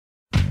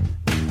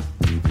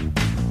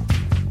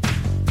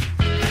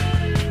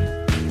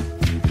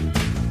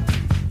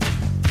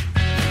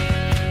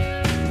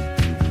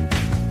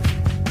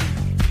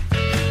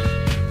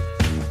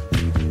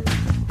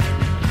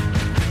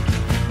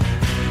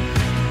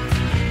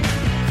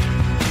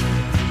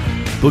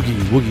Boogie,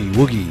 woogie,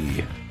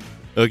 woogie.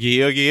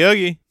 Oogie, oogie,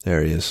 oogie.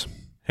 There he is.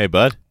 Hey,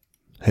 bud.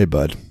 Hey,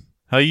 bud.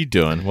 How you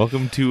doing?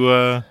 Welcome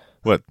to,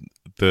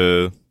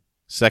 the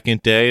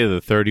second day of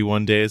the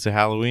 31 days of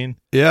Halloween?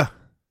 Yeah.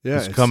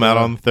 It's come out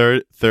on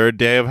the third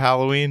day of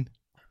Halloween,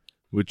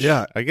 which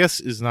Yeah. I guess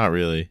is not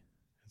really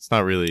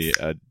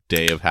a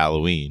day of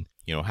Halloween.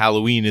 You know,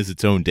 Halloween is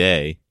its own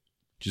day,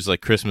 just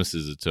like Christmas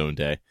is its own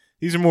day.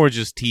 These are more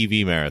just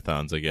TV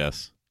marathons, I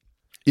guess.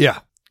 Yeah.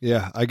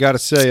 Yeah. I got to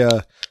say,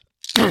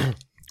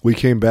 we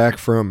came back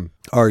from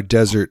our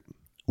desert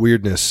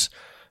weirdness,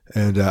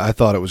 and I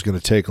thought it was going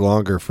to take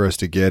longer for us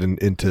to get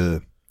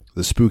into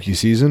the spooky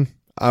season.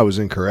 I was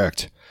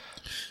incorrect.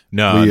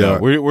 No,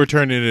 we're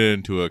turning it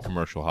into a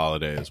commercial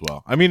holiday as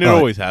well. I mean, it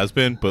always has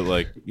been, but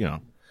like, you know,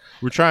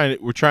 we're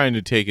trying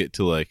to take it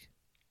to like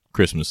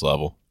Christmas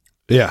level.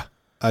 Yeah.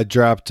 We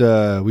dropped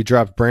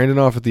Brandon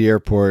off at the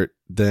airport,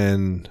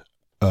 then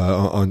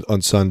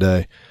on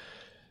Sunday.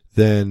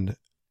 Then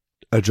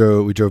we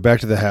drove back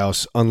to the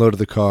house, unloaded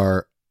the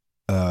car,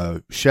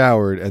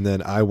 showered, and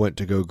then I went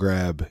to go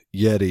grab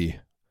Yeti,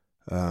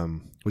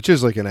 which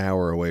is like an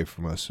hour away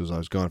from us. So I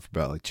was gone for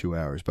about like 2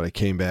 hours, but I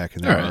came back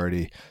and there were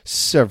already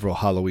several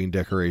Halloween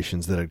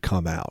decorations that had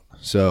come out.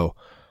 So,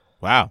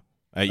 wow,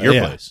 at your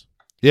place,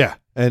 yeah,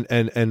 and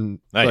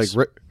nice.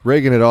 Like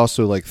Reagan had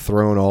also like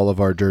thrown all of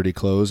our dirty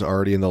clothes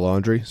already in the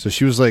laundry, so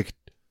she was like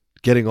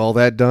getting all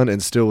that done,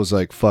 and still was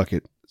like, "Fuck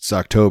it, it's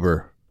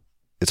October,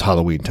 it's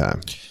Halloween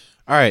time."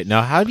 All right,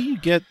 now how do you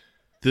get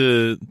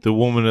the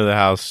woman of the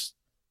house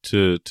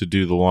to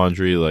do the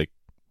laundry like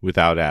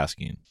without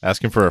asking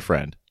for a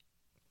friend?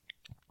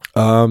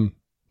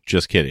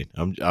 Just kidding.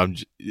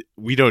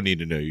 We don't need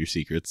to know your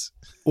secrets.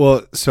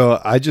 Well, so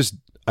I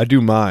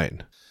do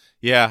mine.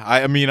 Yeah,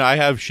 I mean I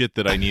have shit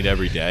that I need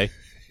every day.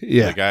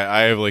 Yeah, like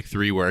I have like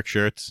 3 work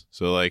shirts,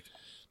 so like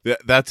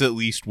that's at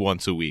least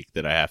once a week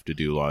that I have to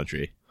do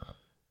laundry.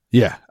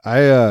 Yeah,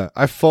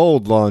 I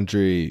fold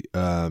laundry.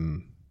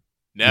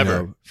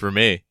 Never for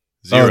me.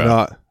 0. Oh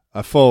no,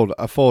 I fold.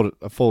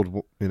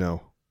 You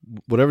know,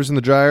 whatever's in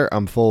the dryer,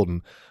 I'm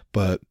folding.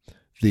 But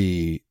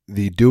the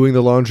doing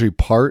the laundry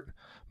part,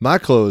 my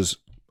clothes,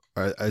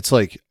 it's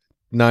like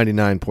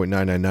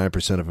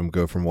 99.999% of them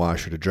go from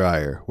washer to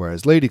dryer,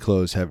 whereas lady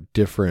clothes have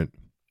different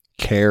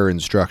care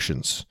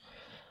instructions.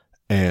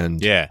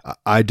 And yeah,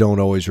 I don't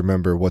always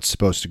remember what's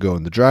supposed to go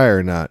in the dryer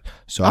or not.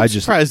 So I'm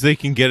surprised they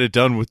can get it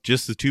done with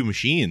just the 2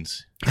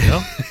 machines. You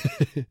know,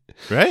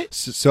 right?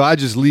 So I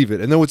just leave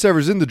it, and then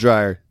whatever's in the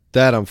dryer,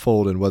 that I'm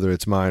folding, whether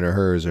it's mine or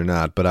hers or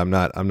not. But I'm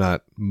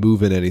not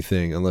moving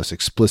anything unless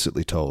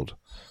explicitly told.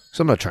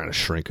 So I'm not trying to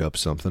shrink up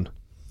something.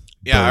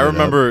 Yeah, I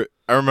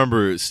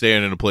remember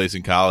staying in a place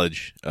in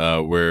college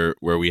where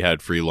we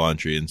had free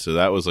laundry, and so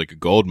that was like a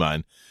gold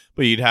mine.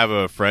 But you'd have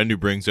a friend who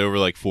brings over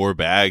like 4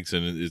 bags,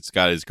 and it's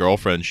got his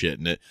girlfriend shit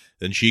in it.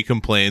 Then she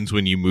complains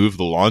when you move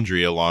the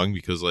laundry along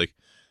because like,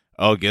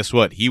 oh, guess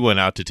what? He went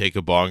out to take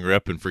a bong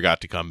rip and forgot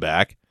to come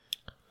back.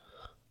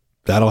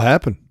 That'll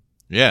happen.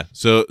 Yeah,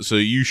 so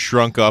you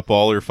shrunk up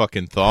all her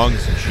fucking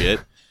thongs and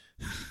shit.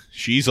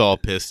 She's all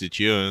pissed at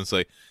you, and it's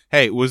like,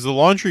 hey, was the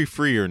laundry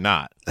free or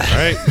not? All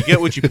right, you get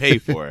what you pay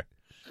for.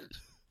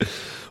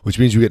 Which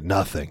means you get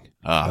nothing.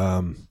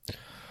 But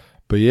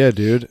yeah,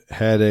 dude,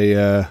 had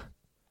a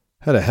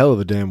hell of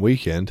a damn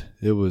weekend.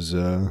 It was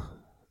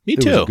me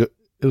too.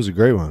 It was a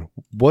great one.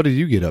 What did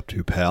you get up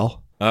to,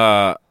 pal?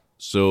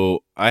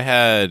 So I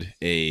had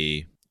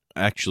a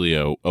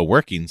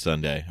working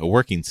Sunday, a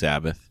working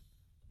Sabbath.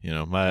 You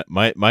know,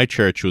 my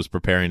church was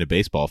preparing a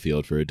baseball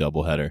field for a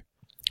doubleheader.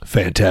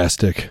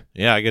 Fantastic.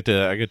 Yeah, I get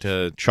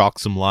to chalk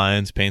some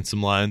lines, paint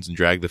some lines, and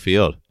drag the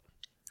field.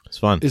 It's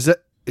fun. Is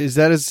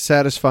that as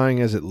satisfying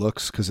as it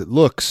looks? Because it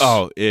looks.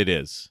 Oh, it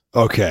is.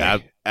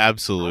 Okay.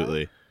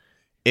 Absolutely.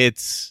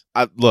 It's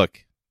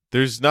look.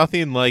 There's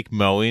nothing like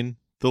mowing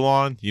the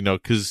lawn, you know,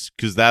 because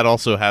that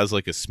also has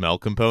like a smell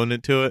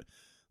component to it,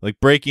 like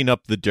breaking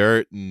up the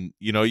dirt, and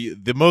you know,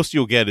 the most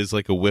you'll get is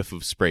like a whiff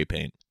of spray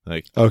paint.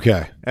 Like,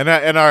 okay, and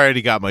I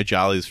already got my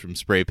jollies from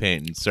spray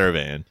paint and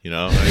surveying. You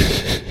know,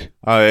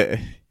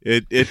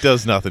 it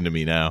does nothing to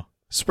me now.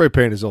 Spray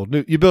paint is old.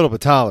 You build up a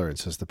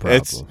tolerance. Is the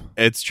problem?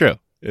 It's true.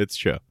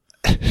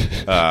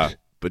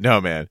 But no,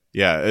 man.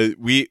 Yeah,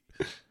 we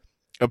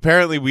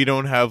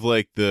don't have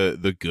like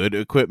the good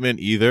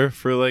equipment either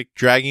for like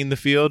dragging the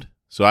field.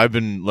 So I've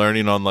been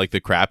learning on like the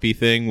crappy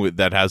thing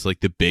that has like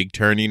the big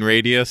turning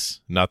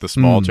radius, not the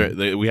small.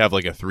 We have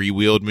like a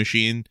 3-wheeled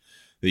machine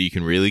that you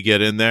can really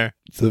get in there.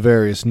 The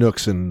various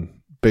nooks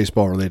and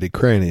baseball-related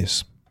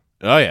crannies.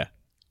 Oh, yeah.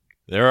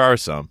 There are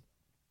some.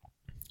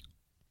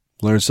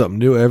 Learn something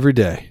new every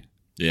day.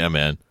 Yeah,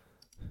 man.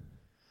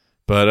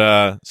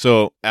 But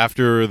so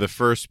after the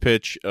first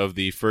pitch of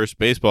the first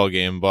baseball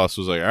game, boss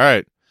was like, all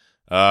right,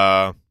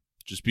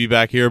 just be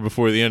back here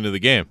before the end of the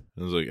game.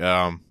 I was like,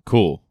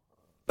 cool.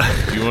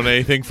 Do you want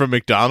anything from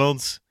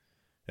McDonald's?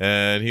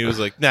 And he was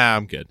like, nah,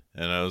 I'm good.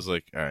 And I was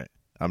like, all right,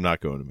 I'm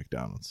not going to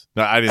McDonald's.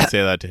 No, I didn't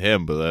say that to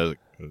him, but I was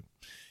like,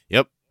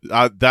 yep.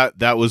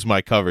 That was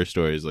my cover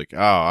story. Is like, oh,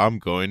 I'm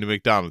going to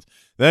McDonald's.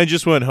 Then I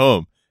just went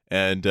home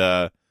and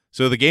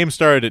So the game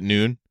started at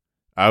noon.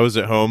 I was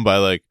at home by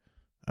like,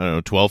 I don't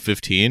know,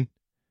 12:15.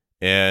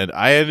 And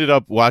I ended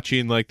up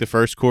watching like the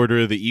first quarter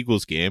of the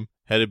Eagles game,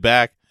 headed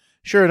back.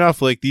 Sure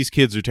enough, like these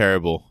kids are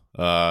terrible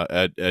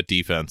at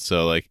defense.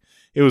 So like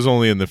it was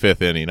only in the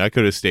 5th inning. I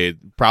could have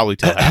stayed probably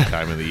till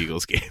halftime of the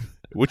Eagles game,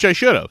 which I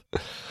should have.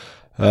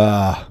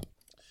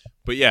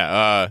 But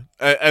yeah,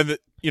 and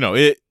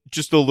it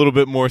just a little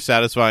bit more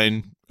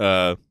satisfying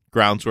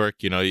groundswork.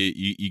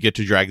 You get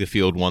to drag the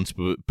field once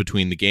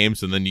between the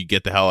games, and then you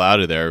get the hell out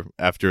of there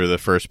after the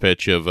first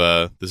pitch of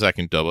the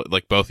second double.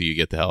 Like both of you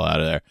get the hell out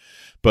of there.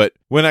 But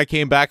when I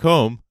came back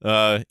home,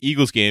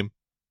 Eagles game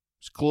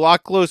was a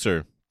lot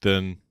closer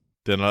than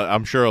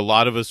I'm sure a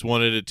lot of us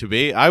wanted it to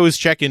be. I was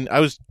checking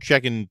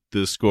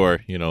the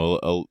score.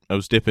 I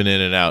was dipping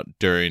in and out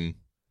during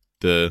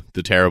the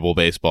terrible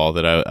baseball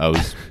that I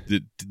was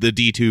the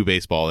D2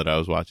 baseball that I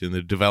was watching,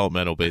 the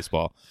developmental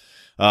baseball.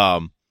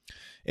 And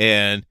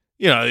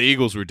the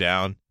Eagles were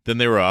down, then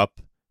they were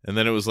up, and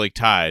then it was like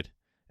tied.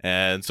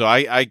 And so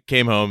I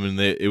came home and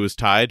it was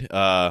tied.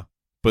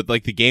 But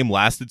like the game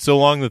lasted so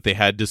long that they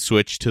had to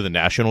switch to the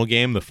national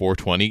game, the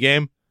 420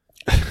 game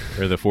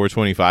or the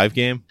 425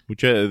 game,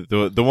 which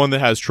the one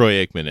that has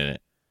Troy Aikman in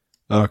it.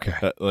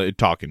 Okay.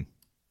 Talking,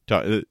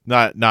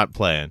 not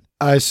playing.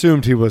 I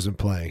assumed he wasn't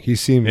playing. He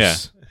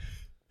seems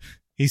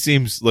he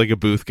seems like a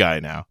booth guy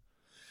now.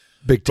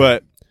 Big time.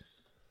 But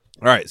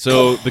all right,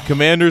 so the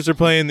Commanders are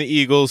playing the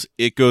Eagles.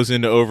 It goes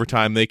into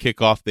overtime. They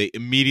kick off. They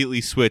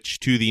immediately switch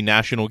to the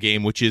national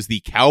game, which is the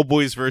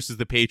Cowboys versus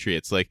the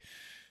Patriots. Like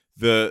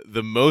the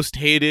most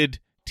hated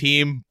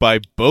team by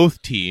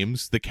both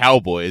teams, the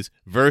Cowboys,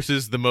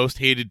 versus the most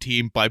hated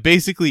team by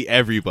basically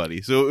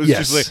everybody. So it was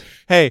just like,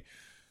 hey,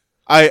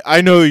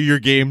 I know your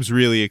game's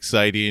really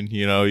exciting.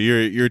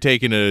 You're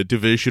taking a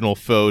divisional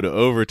foe to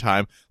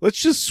overtime.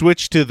 Let's just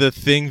switch to the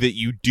thing that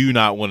you do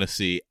not want to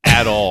see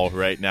at all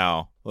right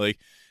now. Like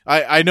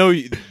I know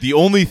the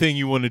only thing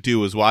you want to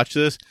do is watch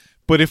this,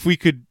 but if we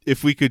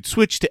could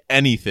switch to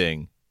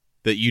anything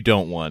that you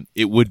don't want,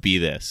 it would be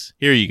this.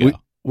 Here you go.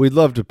 We'd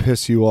love to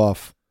piss you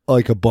off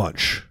like a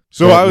bunch.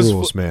 So I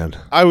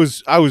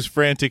was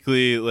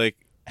frantically like,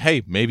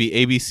 hey, maybe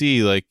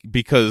ABC, like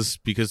because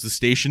the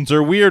stations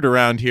are weird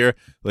around here,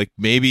 like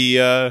maybe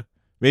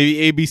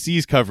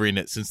ABC's covering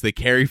it since they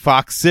carry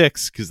Fox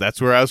 6, because that's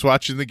where I was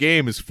watching the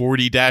game, is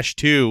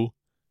 40-2,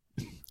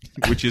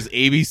 which is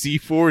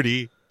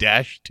ABC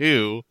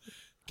 40-2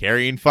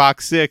 carrying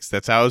Fox 6.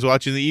 That's how I was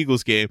watching the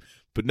Eagles game.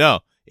 But no,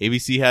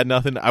 ABC had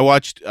nothing.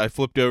 I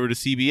flipped over to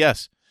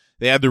CBS.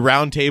 They had the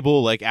round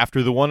table like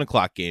after the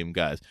 1:00 game,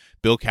 guys.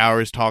 Bill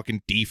Cowher's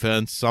talking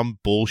defense, some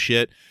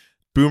bullshit.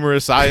 Boomer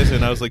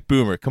Esiason, I was like,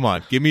 Boomer, come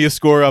on, give me a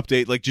score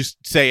update. Like,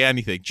 just say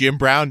anything. Jim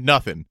Brown,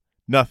 nothing,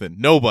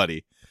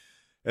 nobody.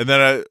 And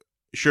then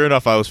sure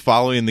enough, I was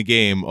following the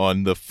game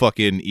on the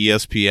fucking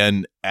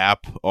ESPN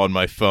app on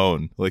my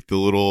phone, like the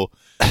little,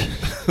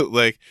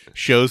 like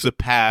shows a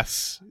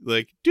pass,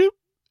 like doop.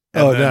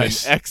 And then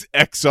nice. An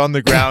X on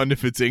the ground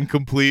if it's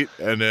incomplete,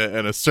 and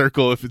a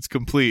circle if it's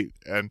complete.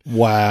 And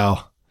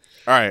wow.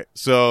 All right,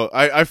 so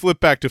I flipped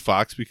back to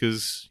Fox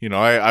because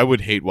I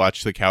would hate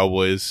watch the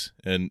Cowboys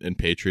and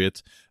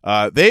Patriots.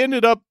 They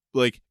ended up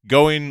like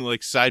going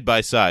like side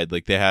by side,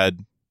 like they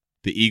had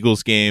the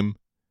Eagles game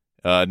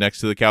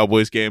next to the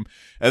Cowboys game,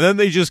 and then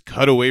they just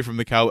cut away from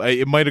the Cowboys.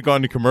 It might have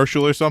gone to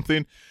commercial or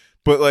something,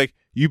 but like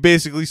you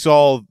basically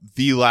saw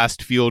the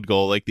last field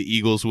goal, like the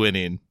Eagles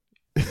winning.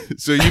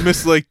 So you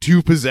missed like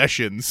 2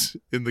 possessions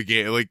in the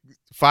game, like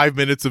 5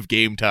 minutes of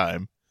game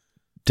time.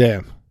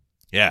 Damn.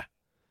 Yeah.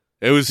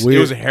 It was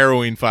a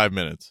harrowing 5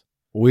 minutes.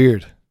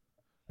 Weird.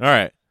 All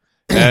right.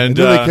 And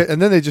then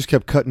they just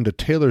kept cutting to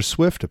Taylor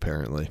Swift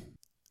apparently.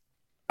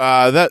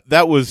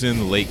 That was in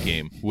the late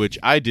game, which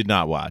I did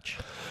not watch.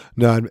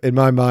 No, in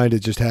my mind it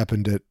just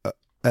happened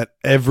at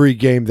every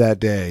game that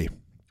day.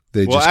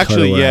 They just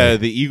actually, cut away. yeah,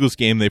 the Eagles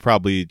game they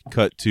probably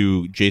cut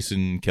to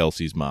Jason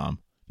Kelsey's mom.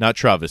 Not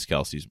Travis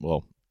Kelsey's.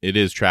 Well, it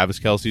is Travis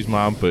Kelsey's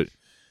mom, but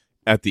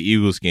at the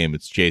Eagles game,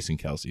 it's Jason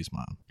Kelsey's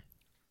mom.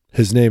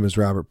 His name is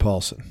Robert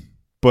Paulson.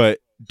 But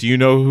do you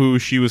know who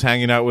she was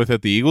hanging out with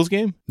at the Eagles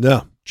game?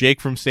 No. Jake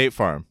from State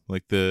Farm,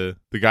 like the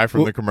guy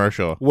from the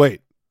commercial.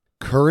 Wait,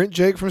 current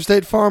Jake from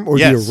State Farm or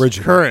yes, the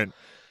original?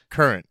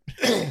 Current.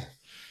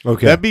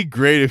 Okay. That'd be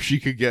great if she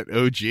could get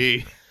OG.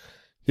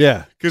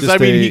 Yeah. Because,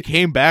 he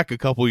came back a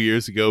couple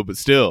years ago, but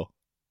still.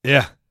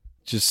 Yeah.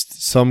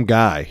 Just some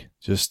guy.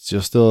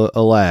 Just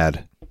a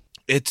lad.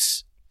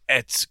 It's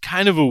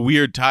kind of a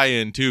weird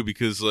tie-in too,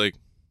 because like,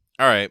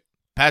 all right,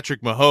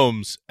 Patrick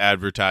Mahomes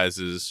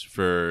advertises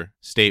for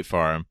State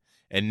Farm,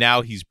 and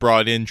now he's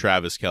brought in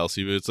Travis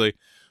Kelce, but it's like,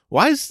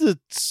 why is the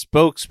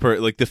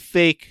like the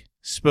fake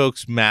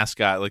spokes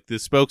mascot, like the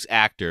spokes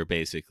actor,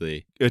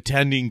 basically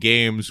attending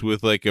games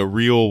with like a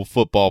real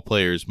football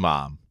player's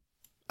mom?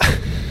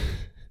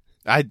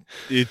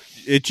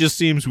 It just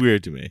seems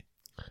weird to me.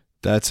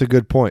 That's a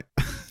good point.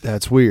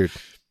 That's weird.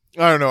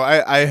 I don't know.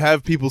 I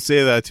have people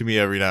say that to me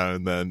every now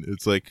and then.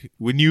 It's like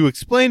when you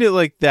explain it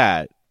like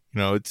that,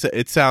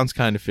 it sounds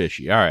kind of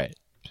fishy. All right.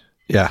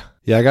 Yeah.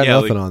 Yeah, I got Yeah,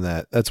 nothing on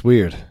that. That's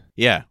weird.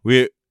 Yeah,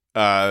 we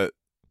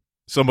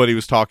somebody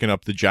was talking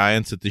up the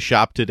Giants at the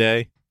shop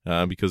today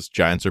because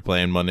Giants are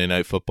playing Monday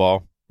Night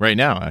Football right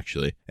now,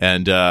 actually.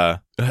 And I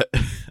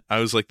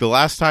was like, the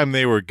last time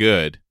they were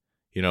good,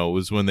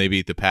 was when they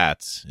beat the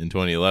Pats in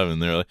 2011.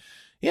 They're like,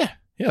 yeah,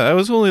 that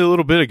was only a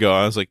little bit ago.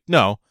 I was like,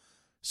 no,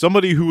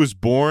 somebody who was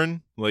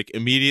born like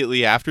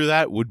immediately after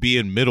that would be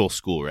in middle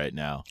school right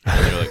now.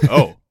 And they're like,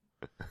 oh,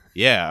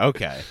 yeah,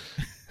 okay.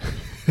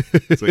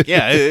 It's like,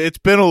 yeah, it's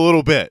been a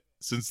little bit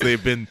since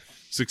they've been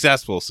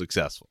successful.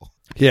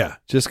 Yeah,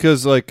 just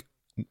because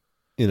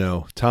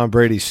Tom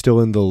Brady's still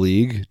in the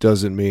league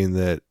doesn't mean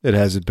that it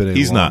hasn't been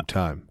a long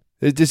time.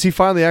 Is he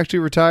finally actually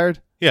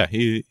retired? Yeah,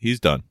 he's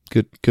done.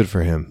 Good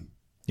for him.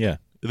 Yeah,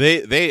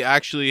 they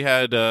actually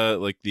had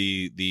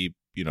the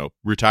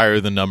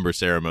retire the number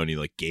ceremony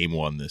like game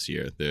 1 this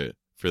year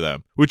for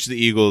them, which the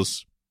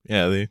Eagles,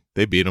 yeah,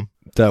 they beat them.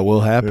 That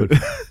will happen.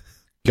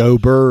 Go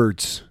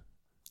Birds.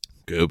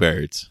 Go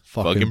Birds.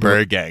 Fucking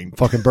Bird Gang.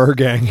 Fucking Bird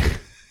Gang.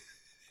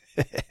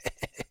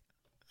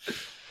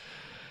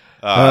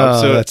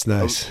 That's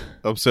nice.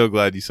 I'm so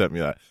glad you sent me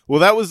that. Well,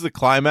 that was the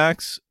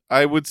climax,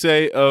 I would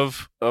say,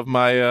 of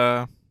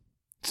my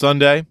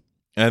Sunday.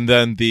 And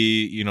then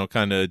the,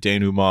 kind of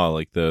denouement,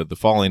 like the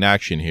falling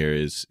action here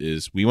is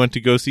we went to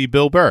go see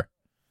Bill Burr.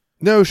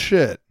 No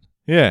shit.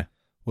 Yeah.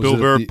 Bill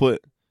Burr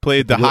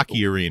played the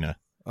hockey arena.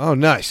 Oh,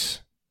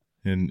 nice.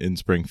 In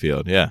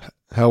Springfield, yeah.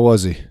 How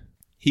was he?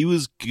 He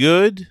was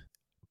good,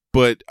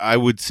 but I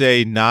would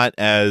say not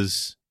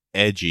as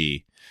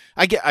edgy.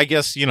 I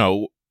guess,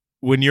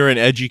 when you're an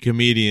edgy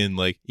comedian,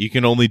 like, you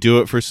can only do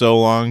it for so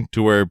long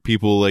to where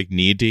people, like,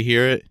 need to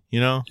hear it,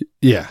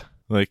 Yeah.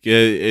 Like,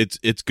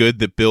 it's good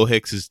that Bill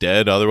Hicks is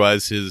dead.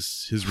 Otherwise,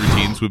 his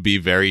routines would be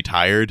very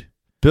tired.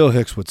 Bill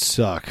Hicks would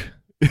suck.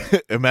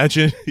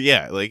 Imagine,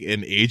 yeah, like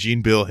an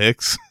aging Bill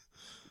Hicks.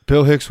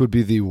 Bill Hicks would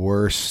be the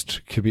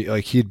worst.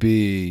 He'd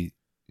be.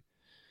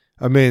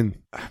 I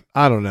mean,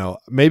 I don't know.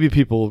 Maybe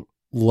people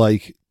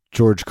like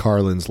George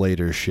Carlin's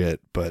later shit,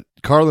 but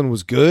Carlin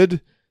was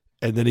good,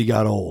 and then he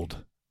got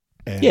old,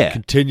 and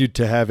continued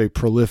to have a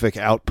prolific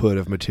output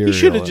of material. He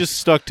should have just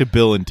stuck to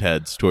Bill and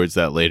Ted's towards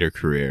that later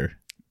career.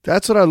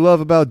 That's what I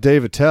love about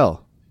Dave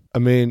Attell. I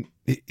mean,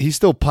 he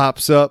still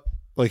pops up.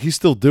 Like, he's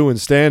still doing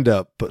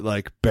stand-up, but,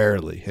 like,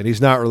 barely. And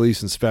he's not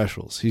releasing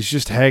specials. He's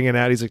just hanging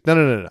out. He's like, no.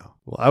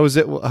 Well, I was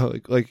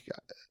like,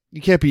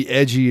 you can't be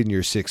edgy in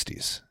your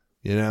 60s,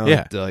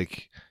 Yeah.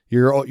 Like,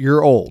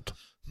 you're old.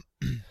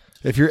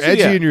 If you're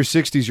edgy in your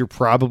 60s, you're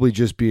probably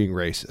just being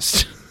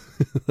racist.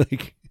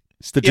 Like,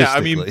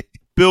 statistically. Yeah, I mean,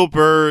 Bill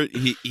Burr,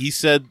 he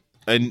said,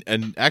 and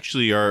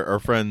actually our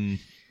friend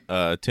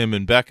Tim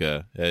and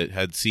Becca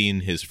had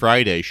seen his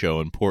Friday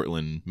show in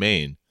Portland,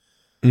 Maine.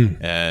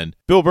 And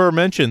Bill Burr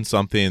mentioned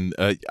something.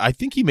 I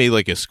think he made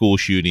like a school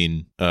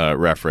shooting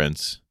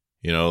reference.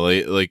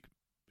 Like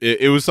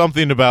it was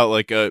something about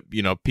like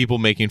people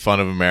making fun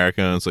of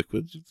America. And it's like,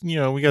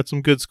 we got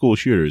some good school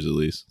shooters at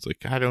least. It's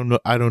like I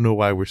don't know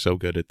why we're so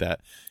good at that.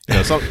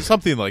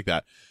 Something like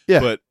that. Yeah.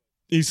 But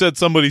he said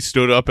somebody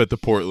stood up at the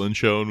Portland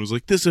show and was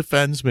like, "This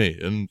offends me."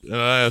 And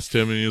I asked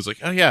him, and he was like,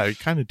 "Oh yeah, I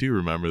kind of do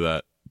remember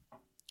that."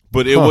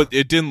 But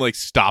it didn't like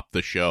stop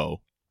the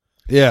show.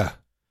 Yeah.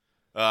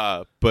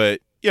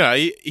 But yeah,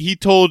 he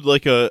told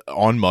like a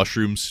on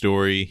mushroom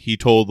story. He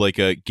told like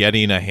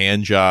getting a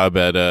hand job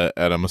at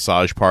a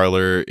massage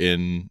parlor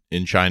in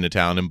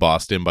Chinatown in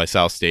Boston by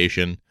South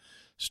Station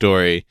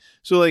story.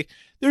 So like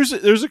there's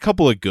a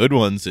couple of good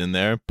ones in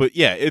there, but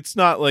yeah, it's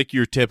not like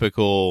your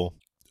typical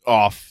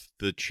off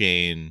the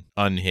chain,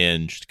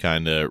 unhinged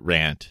kind of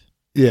rant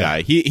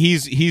guy.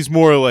 He's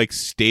more like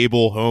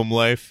stable home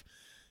life,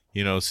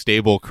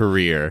 stable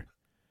career.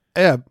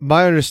 Yeah,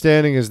 my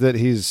understanding is that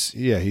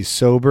he's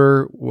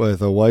sober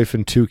with a wife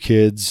and 2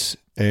 kids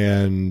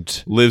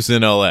and lives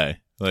in LA.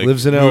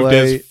 Moved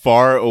as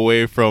far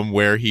away from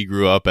where he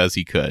grew up as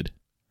he could.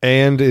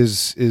 And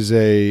is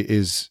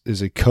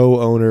a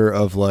co-owner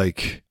of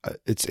like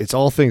it's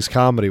All Things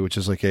Comedy, which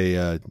is like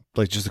a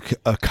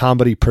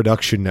comedy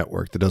production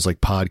network that does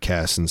like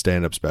podcasts and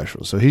stand-up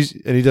specials. So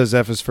he does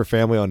F is for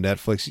Family on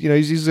Netflix.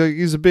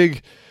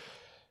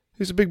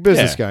 He's a big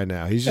business guy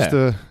now. He's just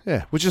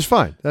which is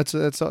fine. That's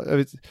I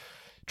mean,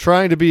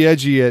 trying to be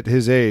edgy at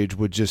his age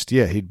would just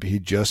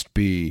he'd just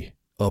be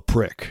a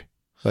prick.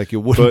 Like, it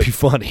wouldn't be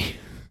funny.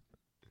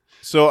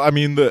 So I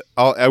mean,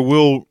 I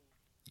will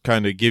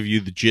kind of give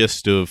you the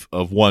gist of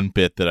one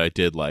bit that I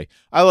did like.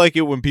 I like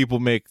it when people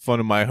make fun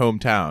of my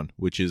hometown,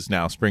 which is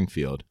now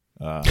Springfield.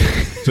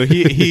 So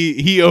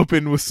he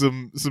opened with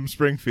some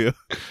Springfield.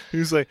 He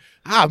was like,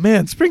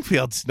 man,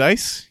 Springfield's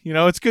nice.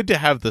 It's good to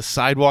have the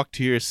sidewalk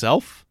to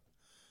yourself.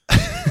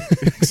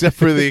 Except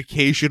for the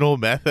occasional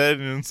method,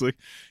 and it's like,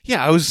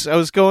 I was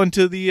going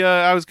to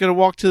I was going to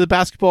walk to the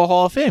Basketball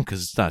Hall of Fame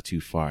because it's not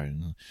too far.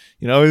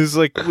 It was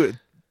like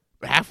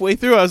halfway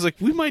through, I was like,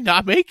 we might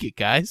not make it,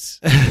 guys.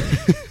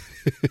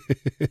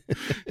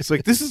 It's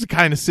like, this is the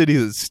kind of city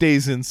that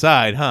stays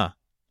inside, huh?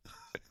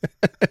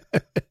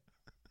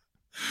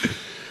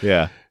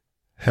 Yeah,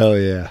 hell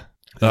yeah,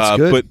 that's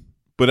good.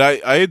 But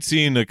I had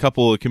seen a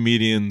couple of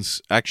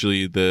comedians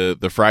actually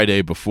the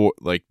Friday before,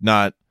 like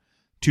not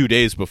 2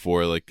 days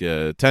before, like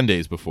 10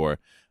 days before.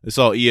 I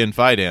saw Ian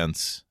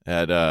Fidance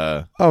at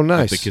nice.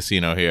 at the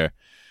casino here.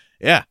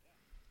 Yeah,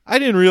 I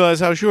didn't realize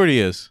how short he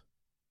is.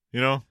 You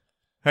know,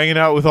 hanging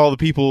out with all the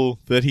people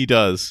that he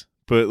does.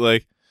 But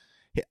like,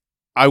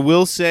 I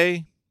will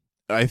say,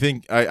 I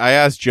think I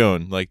asked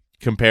Joan, like,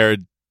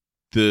 compared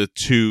the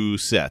two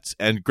sets,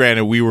 and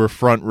granted, we were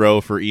front row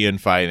for Ian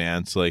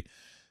Fidance. Like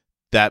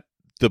that,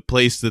 the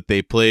place that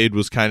they played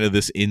was kind of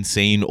this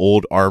insane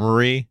old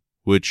armory,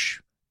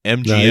 which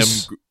MGM,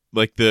 Nice.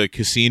 like the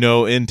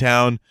casino in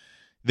town,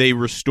 they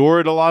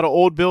restored a lot of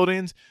old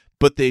buildings,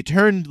 but they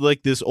turned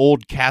like this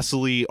old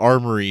castle-y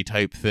armory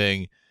type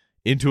thing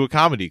into a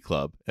comedy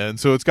club. And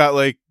so it's got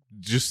like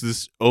just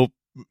this,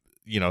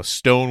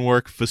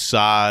 stonework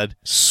facade.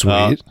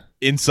 Sweet.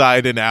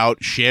 Inside and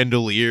out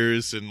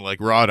chandeliers and like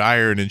wrought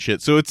iron and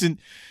shit. So it's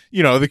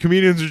the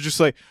comedians are just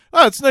like,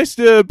 oh, it's nice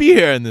to be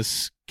here in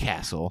this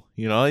castle.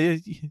 You know,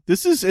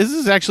 this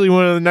is actually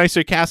one of the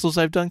nicer castles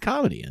I've done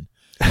comedy in.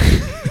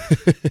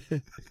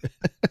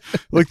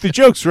 Like the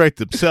jokes write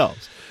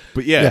themselves.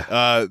 But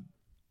I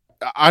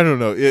don't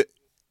know.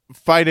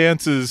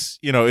 Fidance is,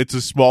 it's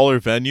a smaller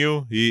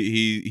venue.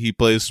 He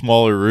plays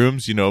smaller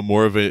rooms,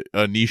 more of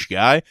a niche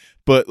guy,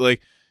 but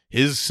like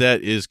his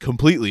set is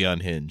completely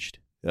unhinged,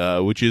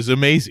 which is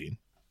amazing.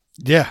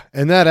 Yeah.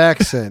 And that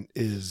accent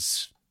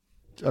is,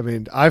 I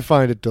mean, I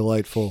find it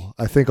delightful.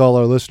 I think all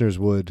our listeners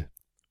would,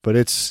 but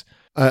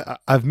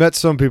I've met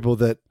some people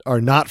that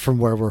are not from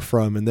where we're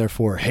from and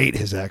therefore hate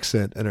his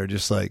accent and are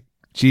just like,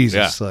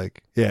 Jesus,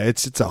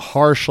 it's a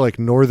harsh, like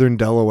Northern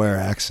Delaware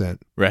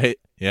accent. Right.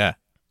 Yeah.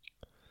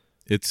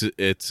 It's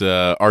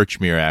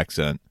Archmere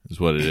accent is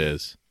what it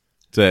is.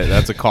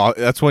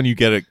 That's when you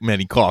get at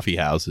many coffee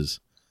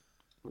houses.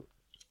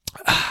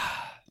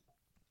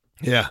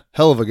 Yeah,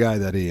 hell of a guy,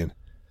 that Ian.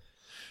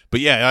 But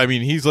yeah, I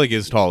mean, he's like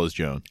as tall as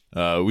Joan.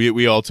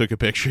 We all took a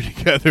picture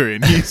together,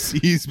 and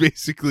he's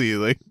basically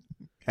like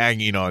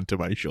hanging on to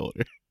my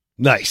shoulder.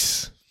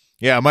 Nice.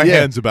 Yeah, my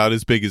hand's about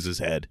as big as his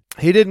head.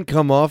 He didn't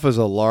come off as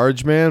a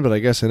large man, but I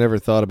guess I never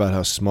thought about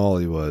how small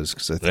he was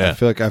because I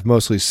feel like I've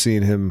mostly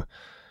seen him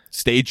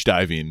stage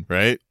diving,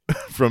 right?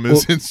 From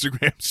his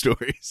Instagram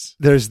stories.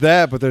 There's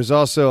that, but there's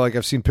also like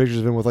I've seen pictures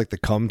of him with like the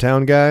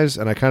Cumtown guys,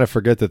 and I kind of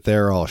forget that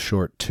they're all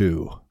short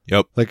too.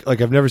 Yep.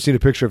 Like I've never seen a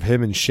picture of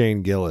him and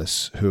Shane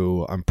Gillis,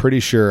 who I'm pretty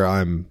sure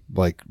I'm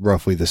like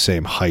roughly the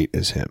same height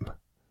as him.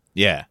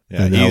 Yeah.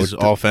 He's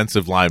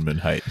offensive lineman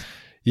height.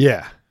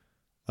 Yeah.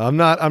 I'm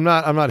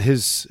not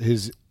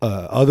his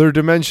other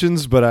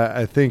dimensions, but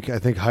I think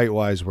height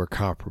wise we're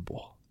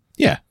comparable.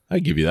 Yeah, I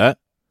give you that.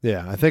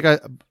 Yeah, I think I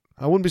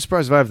wouldn't be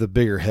surprised if I have the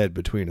bigger head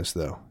between us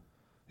though.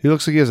 He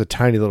looks like he has a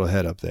tiny little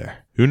head up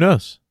there. Who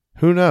knows?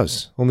 Who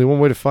knows? Only one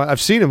way to find. I've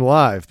seen him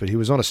live, but he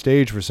was on a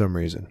stage for some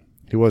reason.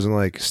 He wasn't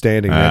like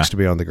standing next to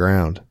me on the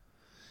ground.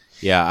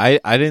 Yeah,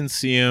 I didn't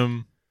see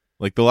him.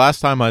 Like the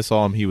last time I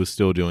saw him, he was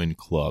still doing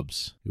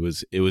clubs.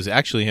 It was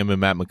actually him and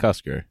Matt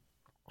McCusker.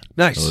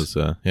 Nice. It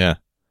was, yeah.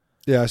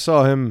 Yeah, I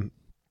saw him.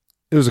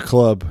 It was a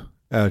club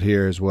out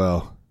here as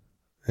well,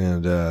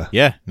 and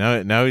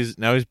now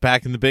he's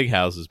back in the big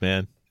houses,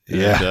 man.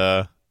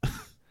 Yeah. And,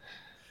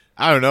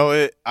 I don't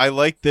know. I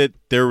like that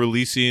they're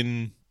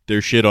releasing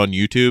their shit on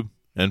YouTube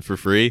and for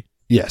free.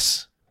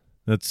 Yes,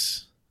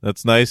 that's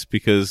nice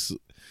because,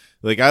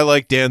 like, I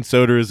like Dan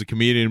Soder as a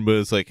comedian, but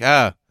it's like,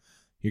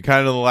 you're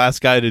kind of the last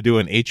guy to do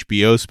an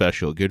HBO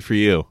special. Good for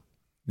you.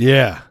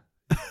 Yeah,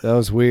 that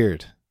was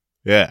weird.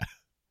 Yeah.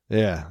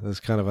 Yeah, that's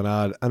kind of an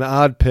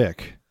odd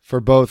pick for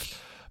both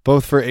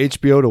for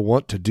HBO to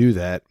want to do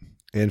that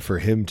and for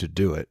him to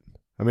do it.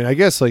 I mean, I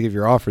guess like if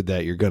you're offered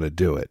that, you're gonna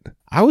do it.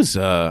 I was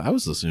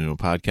listening to a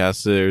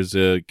podcast. There's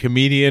a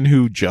comedian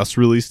who just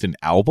released an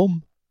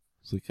album.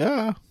 It's like,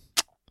 I'm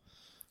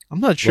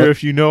not sure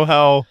if you know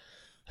how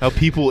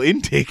people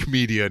intake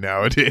media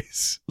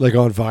nowadays. Like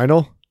on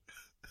vinyl,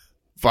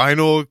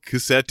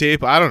 cassette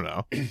tape. I don't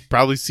know.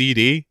 Probably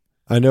CD.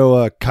 I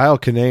know Kyle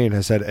Kinane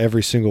has had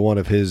every single one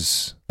of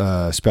his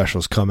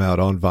specials come out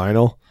on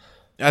vinyl.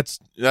 That's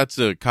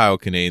a Kyle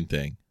Kinane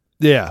thing.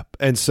 Yeah,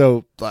 and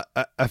so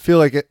I feel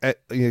like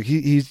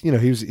he's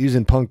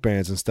in punk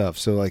bands and stuff,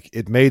 so like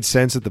it made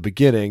sense at the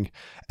beginning,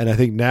 and I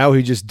think now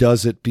he just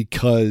does it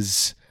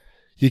because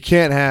you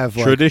can't have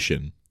like,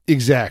 tradition.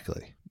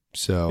 Exactly.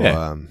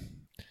 So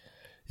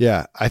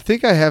yeah, I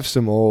think I have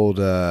some old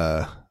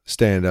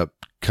stand-up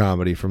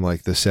comedy from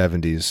like the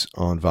 70s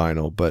on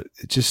vinyl, but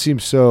it just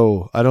seems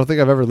so, I don't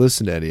think I've ever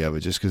listened to any of it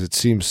just because it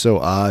seems so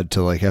odd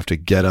to like have to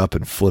get up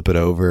and flip it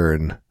over.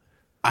 And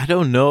I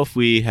don't know if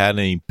we had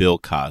any Bill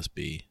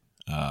Cosby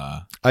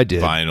I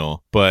did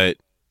vinyl, but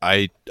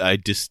I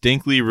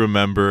distinctly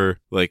remember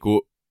like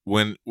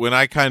when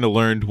I kind of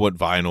learned what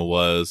vinyl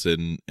was,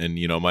 and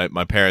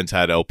my parents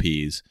had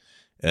LPs,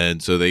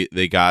 and so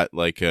they got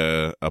like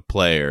a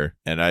player,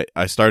 and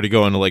I started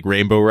going to like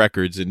Rainbow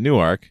Records in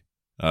Newark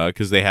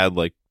because they had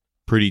like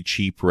pretty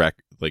cheap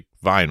like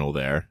vinyl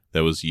there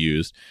that was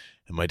used,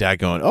 and my dad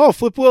going, "Oh,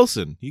 Flip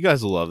Wilson, you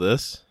guys will love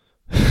this."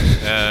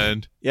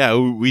 And yeah,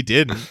 we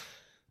didn't.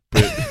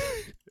 But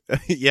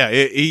yeah,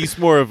 he's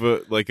more of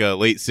a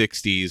late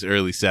 60s,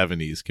 early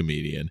 70s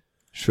comedian.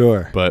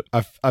 Sure. But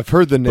I've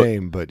heard the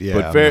name, but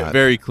yeah. But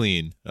very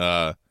clean.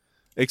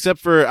 Except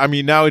for, I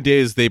mean,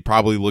 nowadays they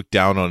probably look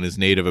down on his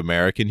Native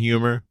American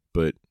humor,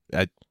 but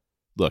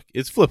look,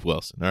 it's Flip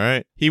Wilson, all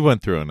right? He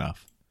went through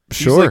enough.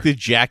 Sure. He's like the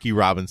Jackie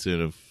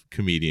Robinson of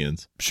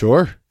comedians.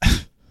 Sure.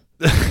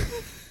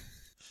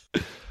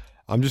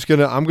 I'm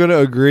gonna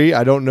agree.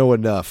 I don't know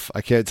enough.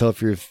 I can't tell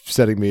if you're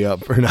setting me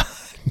up or not.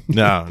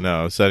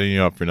 No, setting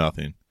you up for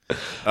nothing.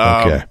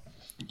 Okay.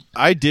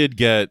 I did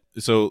get,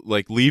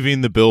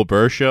 leaving the Bill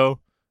Burr show,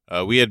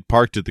 we had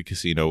parked at the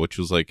casino, which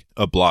was like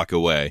a block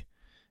away.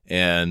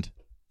 And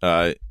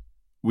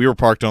we were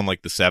parked on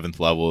like the 7th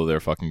level of their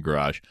fucking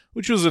garage,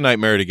 which was a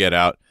nightmare to get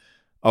out.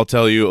 I'll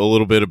tell you a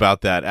little bit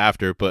about that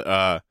after,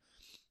 but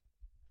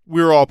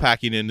we were all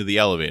packing into the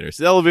elevators.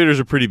 The elevators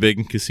are pretty big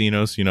in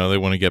casinos. You know, they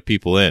want to get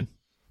people in.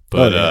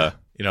 But,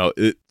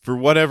 for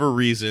whatever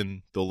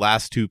reason, the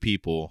last 2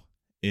 people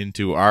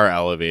into our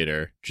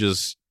elevator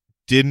just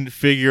didn't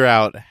figure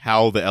out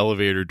how the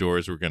elevator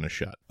doors were going to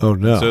shut. Oh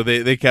no. So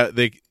they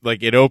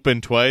it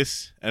opened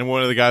twice, and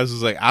one of the guys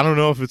was like, I don't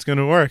know if it's going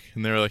to work.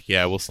 And they were like,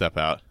 yeah, we'll step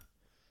out.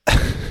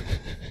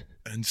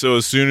 And so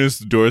as soon as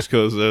the doors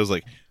closed, I was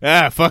like,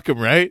 fuck them,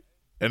 right?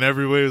 And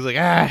everybody was like,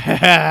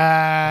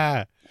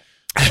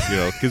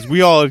 because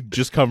we all had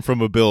just come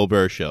from a Bill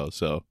Burr show.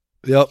 So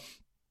yep.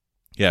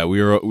 Yeah,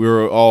 we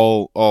were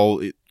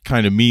all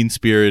kind of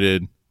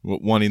mean-spirited,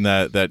 wanting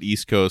that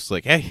East Coast,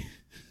 like, hey,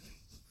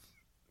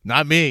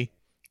 not me.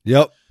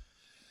 Yep.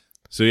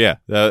 So yeah,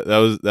 that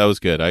was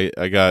good.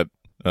 I got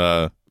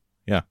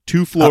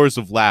 2 floors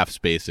of laughs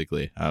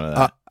basically out of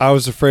that. I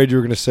was afraid you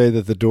were going to say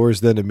that the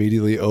doors then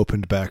immediately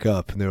opened back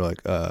up, and they were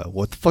like,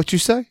 "What the fuck did you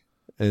say?"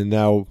 And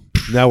now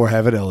we're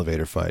having an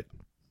elevator fight.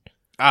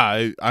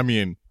 I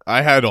mean,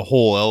 I had a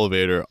whole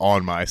elevator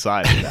on my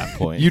side at that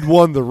point. You'd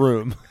won the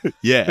room.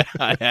 Yeah,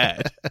 I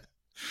had.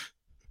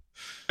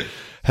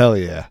 Hell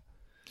yeah.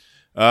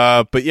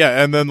 But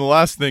yeah, and then the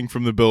last thing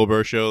from the Bill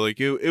Burr show, like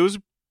it was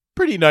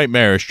pretty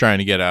nightmarish trying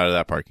to get out of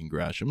that parking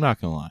garage. I'm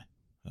not gonna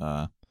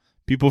lie.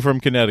 People from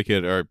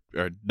Connecticut are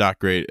not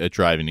great at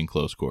driving in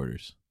close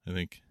quarters. I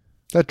think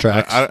that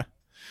tracks.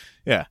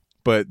 Yeah,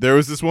 but there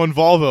was this one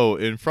Volvo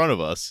in front of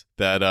us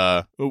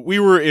that we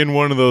were in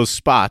one of those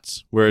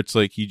spots where it's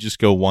like you just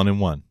go 1 and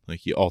 1,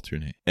 like you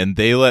alternate, and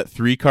they let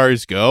 3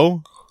 cars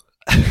go.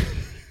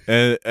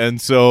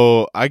 And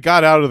so I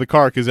got out of the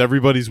car because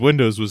everybody's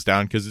windows was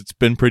down because it's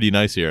been pretty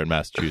nice here in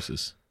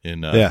Massachusetts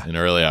in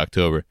early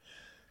October.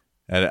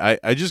 And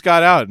I just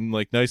got out and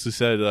like nicely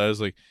said, I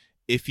was like,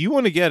 if you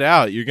want to get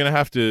out, you're going to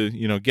have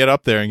to, get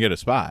up there and get a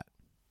spot.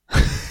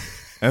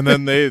 And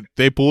then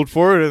they pulled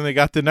forward and they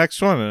got the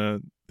next one.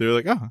 And they were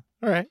like, oh,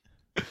 all right.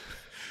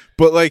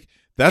 But like,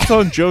 that's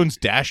on Joan's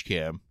dash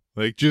cam.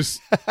 Like just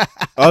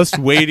us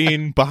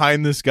waiting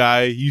behind this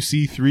guy. You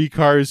see 3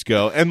 cars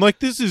go. And like,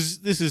 this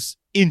is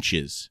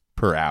inches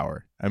per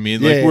hour. I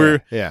mean,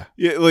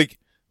 like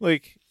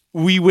like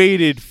we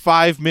waited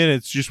 5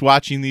 minutes just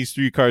watching these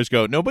 3 cars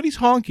go. Nobody's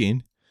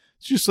honking.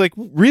 It's just like,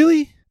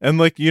 really? And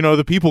like,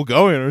 the people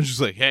going are just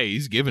like, hey,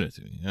 he's giving it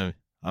to me.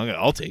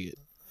 I'll take it.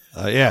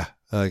 Yeah.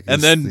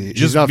 And then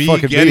just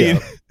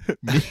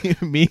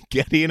me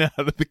getting out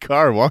of the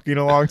car, walking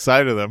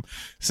alongside of them,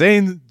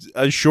 saying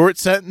a short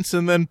sentence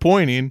and then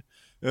pointing,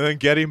 and then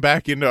getting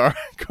back into our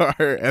car,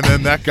 and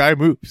then that guy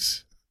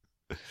moves.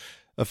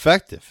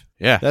 Effective.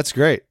 Yeah. That's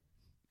great.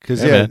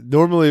 Because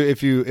normally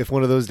if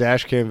one of those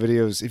dash cam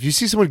videos, if you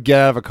see someone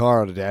get out of a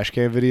car on a dash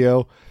cam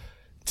video,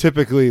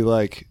 typically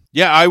like,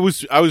 yeah, I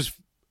was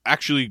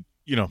actually,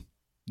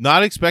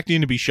 not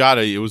expecting to be shot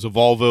at. It was a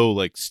Volvo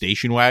like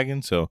station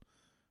wagon, or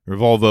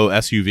Volvo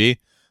SUV.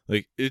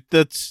 Like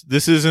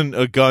this isn't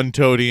a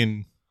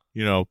gun-toting,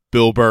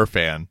 Bill Burr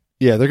fan.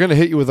 Yeah, they're gonna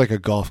hit you with like a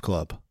golf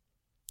club,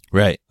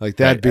 right? Like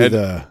that'd be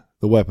the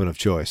weapon of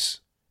choice.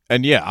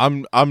 And yeah,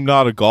 I'm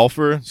not a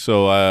golfer,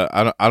 so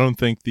I don't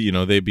think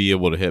that they'd be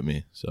able to hit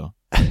me. So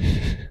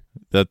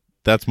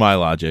that's my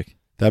logic.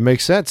 That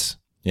makes sense.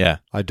 Yeah,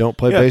 I don't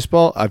play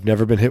baseball. I've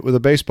never been hit with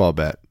a baseball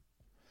bat.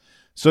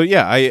 So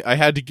yeah, I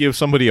had to give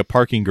somebody a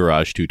parking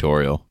garage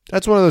tutorial.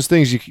 That's one of those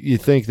things you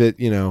think that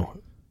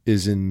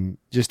is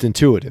just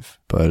intuitive,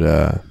 but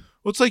well,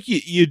 it's like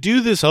you do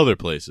this other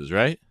places,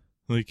 right?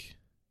 Like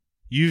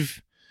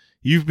you've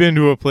been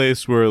to a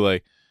place where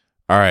like,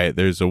 all right,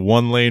 there's a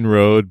 1-lane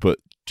road, but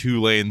 2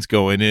 lanes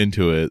going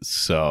into it.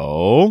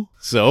 So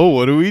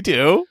what do we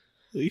do?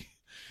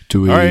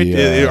 Do we? All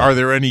right, are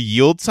there any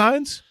yield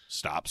signs?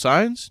 Stop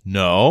signs?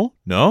 No.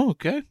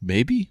 Okay,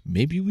 maybe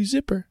we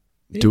zipper.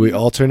 Maybe. Do we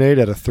alternate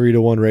at a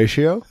 3-to-1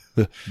 ratio?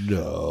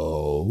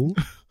 No.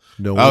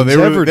 No one's they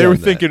were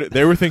thinking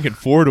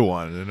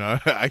 4-to-1, and I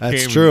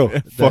That's came true.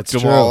 And fucked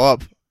them all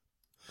up.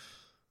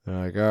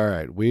 Like, all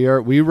right,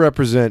 we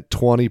represent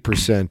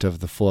 20% of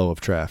the flow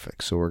of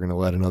traffic, so we're going to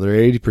let another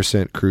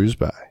 80% cruise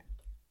by.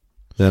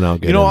 then I'll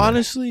get You know, in there.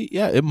 honestly,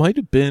 yeah, it might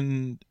have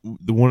been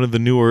one of the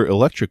newer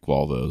electric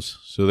Volvos.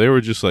 So they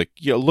were just like,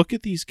 look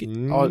at these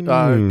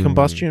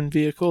combustion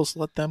vehicles.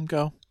 Let them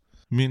go.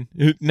 I mean,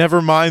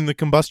 never mind the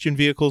combustion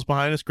vehicles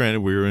behind us. Granted,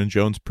 we were in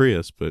Jones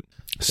Prius, but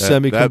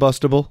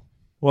Semi-combustible?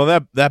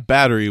 Well, that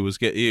battery was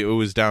it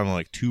was down to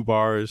like 2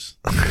 bars,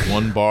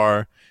 1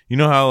 bar. You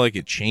know how like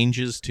it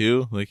changes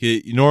too? Like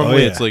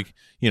normally it's like,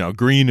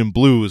 green and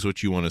blue is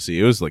what you want to see.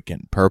 It was like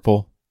getting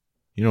purple.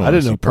 I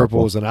didn't know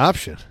purple was an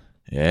option.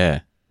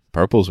 Yeah.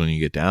 Purple's when you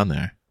get down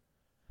there.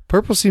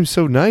 Purple seems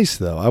so nice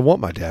though. I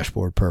want my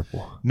dashboard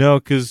purple. No,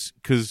 cuz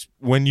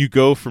when you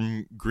go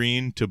from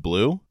green to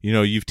blue,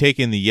 you've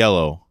taken the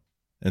yellow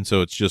and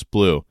so it's just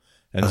blue.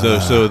 And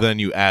so then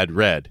you add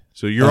red.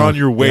 So you're on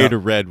your way to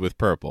red with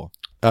purple.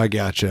 I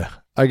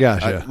gotcha.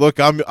 Look,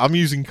 I'm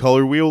using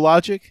color wheel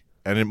logic,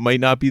 and it might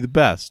not be the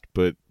best,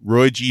 but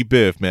Roy G.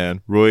 Biv,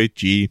 man. Roy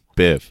G.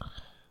 Biv.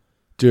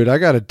 Dude, I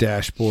got a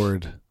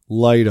dashboard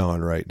light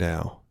on right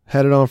now.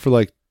 Had it on for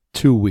like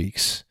 2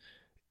 weeks.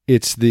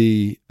 It's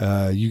the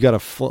you got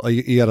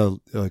a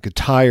like a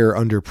tire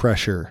under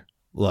pressure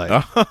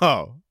light.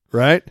 Oh.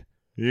 Right?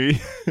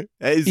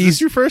 Is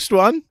this your first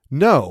one?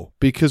 No,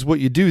 because what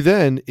you do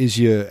then is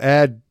you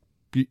add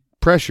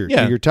pressure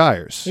to your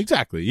tires.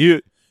 Exactly.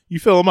 You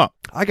fill them up.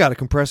 I got a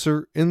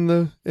compressor in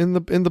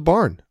the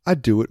barn. I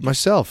do it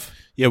myself.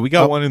 Yeah, we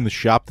got one in the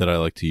shop that I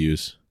like to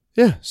use.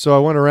 Yeah, so I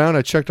went around.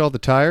 I checked all the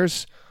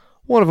tires.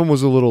 One of them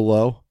was a little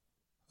low.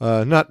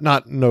 Not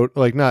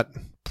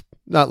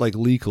like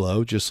leak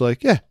low. Just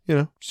like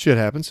shit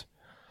happens.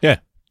 Yeah.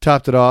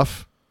 Topped it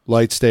off.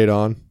 Light stayed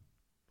on.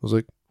 I was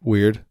like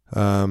weird.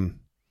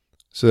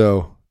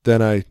 So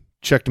then I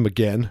checked them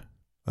again.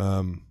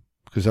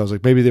 Because I was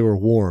like, maybe they were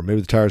warm.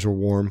 Maybe the tires were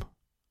warm.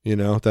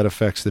 That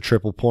affects the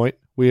triple point.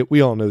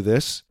 We all know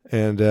this.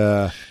 And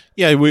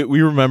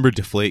we remember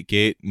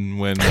Deflategate and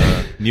when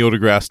Neil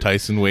deGrasse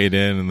Tyson weighed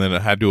in and then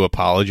had to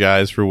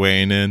apologize for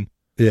weighing in.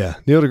 Yeah,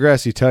 Neil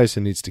deGrasse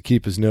Tyson needs to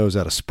keep his nose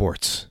out of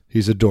sports.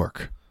 He's a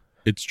dork.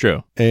 It's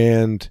true.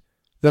 And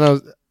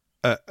then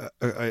I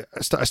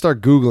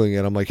start Googling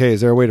it. I'm like, hey,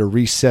 is there a way to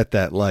reset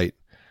that light?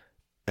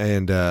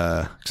 And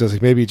because I was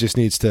like, maybe it just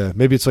needs to.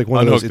 Maybe it's like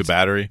one unhook of those. The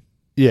battery.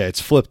 Yeah,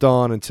 it's flipped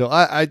on until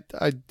I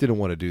didn't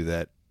want to do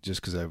that just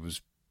because I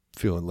was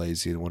feeling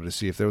lazy and wanted to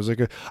see if there was like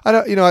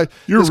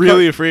You're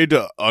really afraid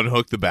to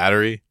unhook the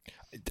battery?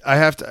 I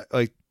have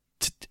to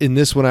in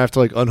this one I have to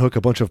like unhook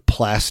a bunch of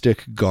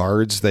plastic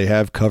guards they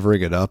have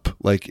covering it up.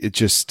 Like it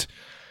just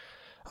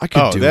I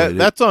could do it.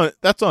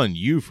 That's on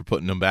you for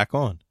putting them back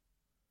on.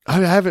 I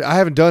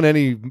haven't done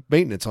any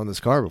maintenance on this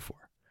car before.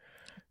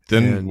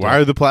 Then why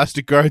are the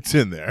plastic guards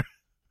in there?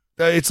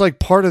 It's like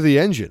part of the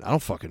engine. I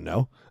don't fucking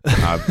know.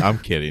 I'm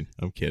kidding.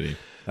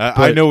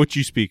 I know what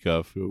you speak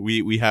of.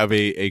 We have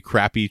a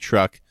crappy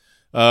truck.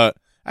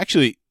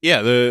 Actually,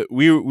 yeah.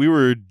 We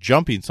were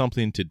jumping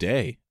something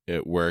today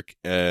at work,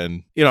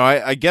 and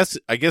I guess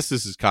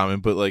this is common,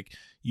 but like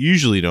you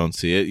usually don't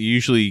see it. You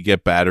usually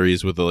get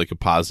batteries with a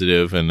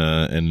positive and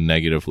a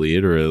negative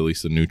lead, or at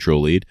least a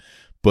neutral lead.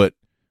 But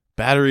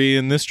battery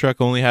in this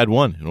truck only had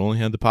one. It only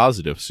had the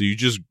positive, so you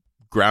just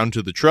ground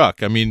to the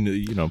truck. I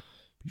mean,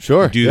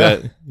 sure,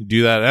 you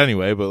do that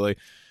anyway, but like.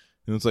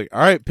 And it's like, all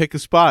right, pick a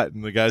spot.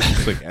 And the guy's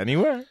just like,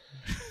 anywhere?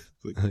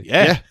 Like,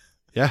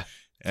 yeah.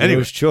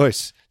 Anyway,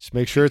 choice. Just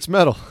make sure it's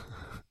metal.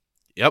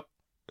 Yep.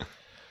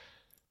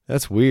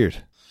 That's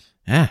weird.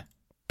 Yeah.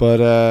 But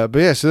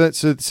yeah, so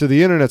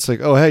the internet's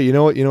like, oh hey, you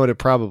know what it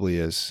probably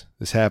is.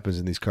 This happens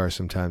in these cars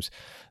sometimes.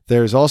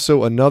 There's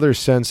also another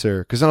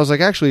sensor because I was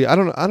like, actually, I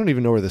don't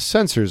even know where the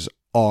sensors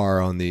are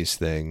on these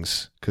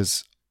things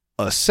because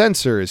a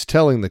sensor is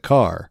telling the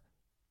car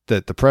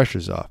that the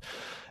pressure's off.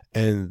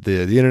 And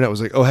the internet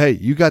was like, oh, hey,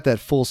 you got that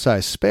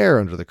full-size spare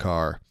under the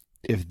car.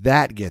 If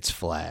that gets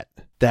flat,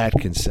 that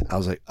can... I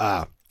was like,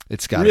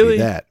 it's got to be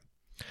that.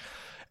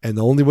 And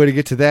the only way to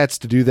get to that's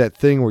to do that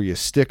thing where you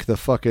stick the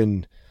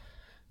fucking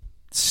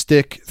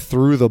stick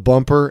through the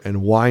bumper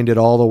and wind it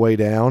all the way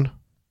down.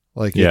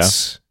 Like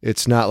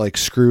it's not like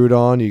screwed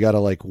on. You got to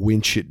like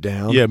winch it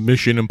down. Yeah,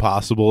 Mission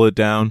Impossible it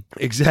down.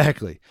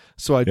 Exactly.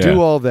 So I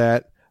do all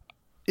that.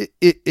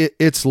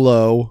 It's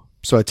low.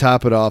 So I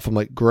top it off. I'm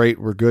like, great,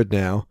 we're good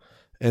now.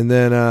 And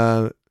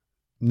then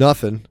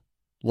nothing.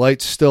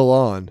 Light's still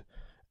on.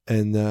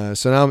 And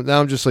so now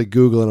I'm just like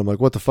Googling. I'm like,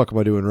 what the fuck am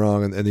I doing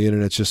wrong? And the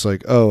internet's just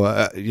like,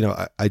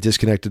 I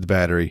disconnected the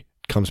battery.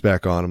 Comes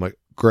back on. I'm like,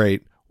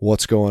 great,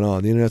 what's going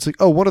on? The internet's like,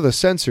 oh, one of the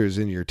sensors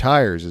in your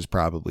tires is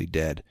probably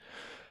dead.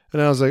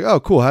 And I was like, oh,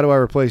 cool. How do I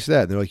replace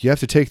that? And they're like, you have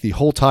to take the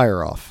whole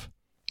tire off.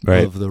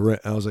 Right. Of the.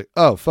 I was like,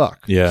 oh,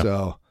 fuck. Yeah.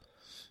 So.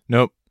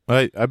 Nope.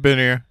 I've been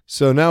here.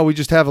 So now we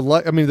just have a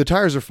light. I mean, the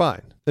tires are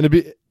fine. And it'd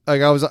be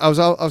like I was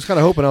kind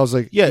of hoping. I was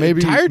like, yeah,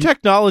 maybe tire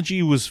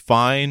technology was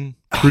fine,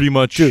 pretty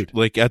much. Dude.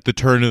 Like at the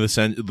turn of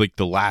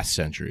the last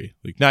century,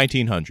 like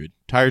 1900.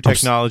 Tire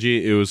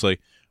technology, it was like,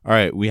 all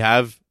right, we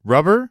have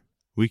rubber,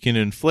 we can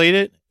inflate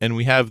it, and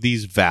we have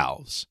these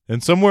valves.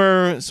 And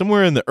somewhere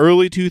in the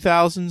early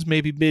 2000s,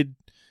 maybe mid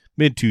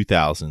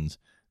 2000s,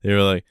 they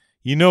were like,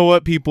 you know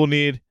what people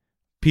need?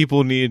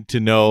 people need to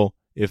know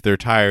if their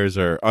tires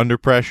are under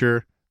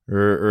pressure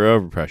or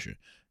over pressure,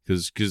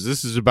 because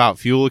this is about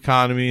fuel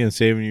economy and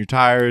saving your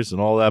tires and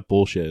all that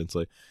bullshit. It's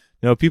like,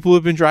 people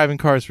have been driving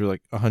cars for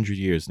like 100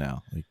 years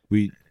now. Like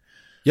we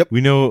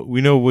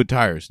know what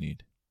tires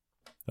need.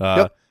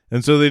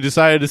 And so they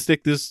decided to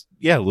stick this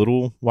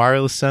little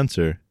wireless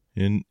sensor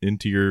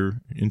into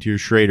your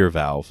Schrader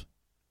valve.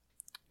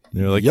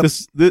 And they're like,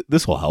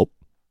 this will help.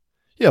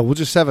 Yeah, we'll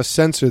just have a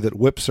sensor that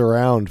whips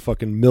around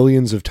fucking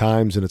millions of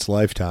times in its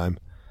lifetime.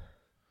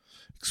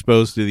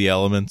 Exposed to the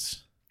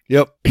elements.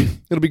 Yep.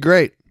 It'll be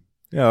great.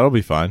 Yeah, it'll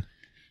be fine.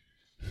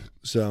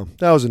 So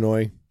that was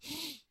annoying.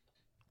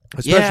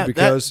 Especially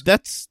because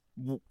that's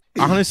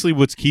honestly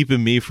what's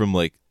keeping me from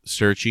like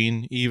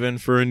searching even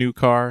for a new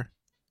car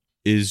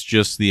is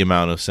just the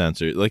amount of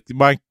sensor. Like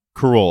my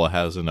Corolla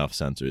has enough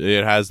sensor.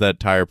 It has that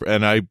tire,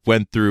 and I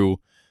went through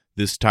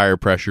this tire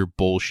pressure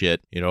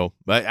bullshit,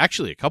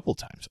 actually a couple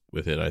times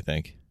with it, I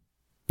think.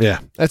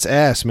 Yeah, that's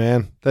ass,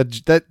 man.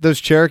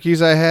 Those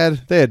Cherokees I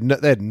had, they had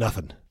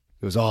nothing.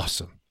 It was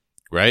awesome.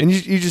 Right? And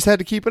you just had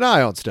to keep an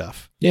eye on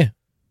stuff. Yeah.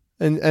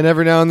 And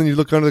every now and then you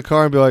look under the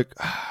car and be like,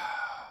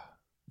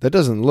 that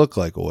doesn't look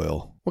like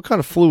oil. What kind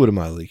of fluid am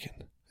I leaking?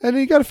 And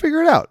you got to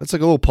figure it out. It's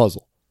like a little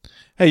puzzle.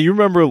 Hey, you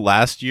remember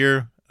last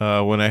year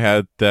when I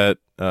had that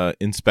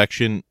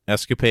inspection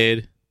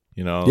escapade?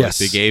 Yes. Like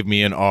they gave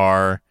me an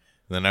R,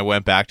 and then I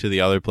went back to the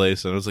other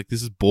place, and I was like,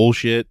 this is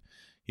bullshit.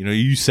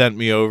 You sent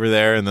me over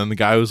there, and then the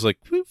guy was like,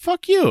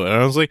 fuck you. And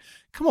I was like,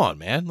 come on,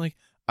 man. Like,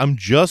 I'm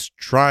just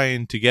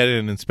trying to get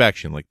an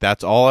inspection. Like,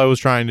 that's all I was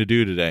trying to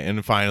do today.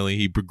 And finally,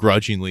 he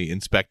begrudgingly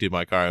inspected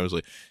my car. I was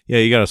like, yeah,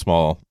 you got a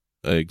small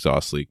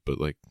exhaust leak, but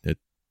like,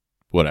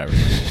 whatever.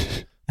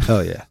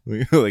 Hell yeah.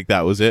 Like,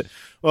 that was it.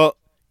 Well,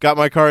 got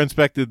my car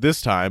inspected this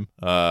time.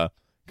 Guy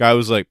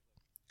was like,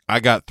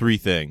 I got 3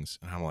 things.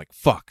 And I'm like,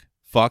 fuck,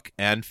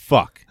 and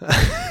fuck.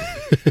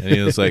 And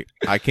he was like,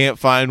 I can't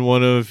find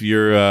one of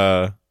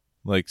your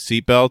like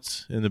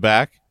seatbelts in the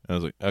back. I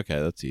was like, okay,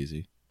 that's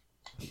easy.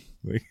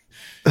 Like,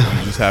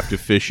 you just have to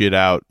fish it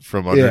out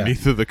from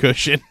underneath of the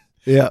cushion.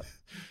 Yeah.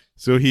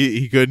 So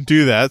he couldn't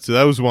do that. So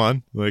that was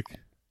one. Like,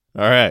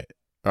 all right,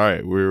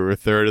 we're a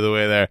third of the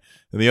way there.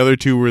 And the other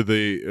 2 were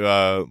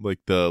the like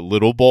the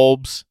little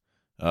bulbs.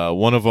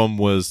 One of them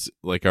was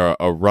like a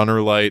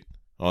runner light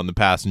on the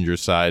passenger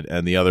side,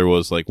 and the other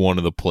was like one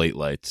of the plate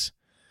lights,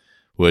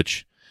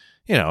 which,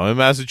 in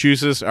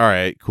Massachusetts, all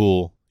right,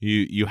 cool.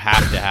 You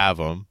have to have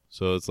them.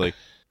 So it's like,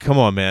 come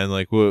on, man.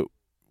 Like, what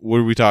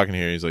are we talking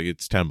here? He's like,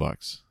 it's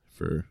 $10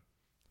 for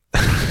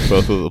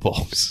both of the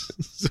bulbs.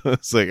 So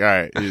it's like, all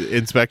right,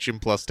 inspection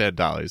plus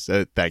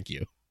 $10. Thank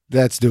you.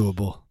 That's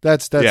doable.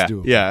 That's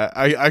doable. Yeah,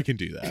 I can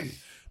do that.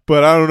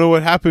 But I don't know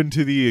what happened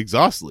to the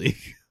exhaust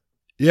leak.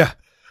 Yeah.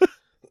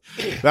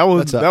 That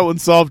one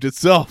solved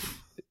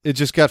itself. It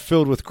just got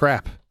filled with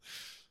crap.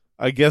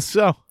 I guess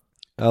so.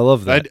 I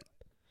love that.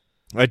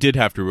 I did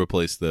have to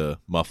replace the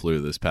muffler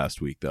this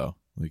past week, though.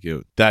 Like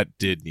that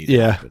did need to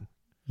happen.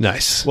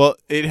 Nice. Well,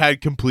 it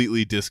had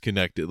completely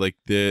disconnected. Like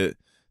the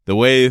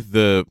way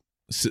the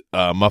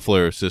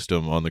muffler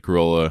system on the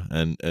Corolla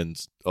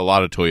and a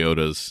lot of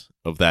Toyotas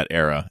of that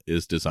era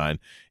is designed.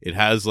 It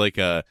has like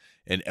an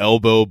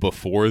elbow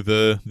before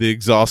the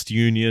exhaust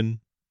union,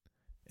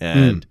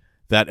 and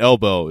that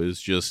elbow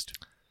is just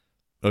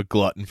a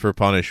glutton for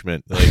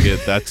punishment. Like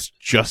that's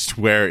just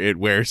where it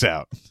wears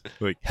out.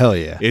 Like, hell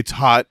yeah. It's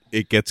hot,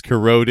 it gets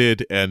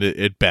corroded, and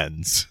it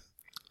bends.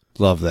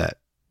 Love that.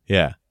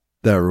 Yeah.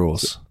 That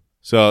rules.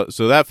 So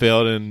that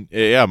failed,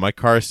 and my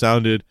car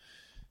sounded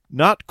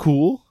not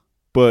cool,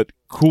 but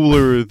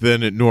cooler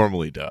than it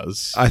normally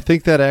does. I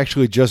think that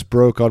actually just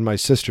broke on my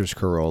sister's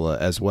Corolla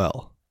as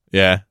well.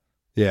 Yeah.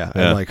 Yeah.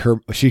 And like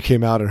she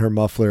came out and her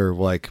muffler,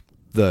 like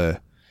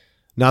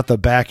not the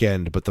back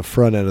end, but the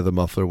front end of the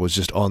muffler was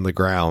just on the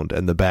ground,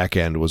 and the back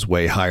end was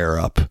way higher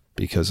up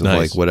because of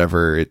like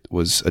whatever it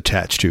was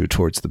attached to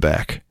towards the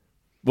back.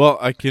 Well,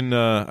 I can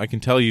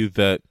tell you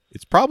that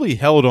it's probably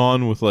held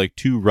on with like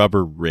 2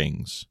 rubber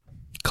rings.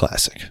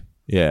 Classic.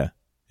 Yeah.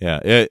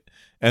 If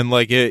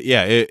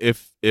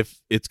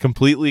it's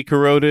completely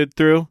corroded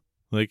through,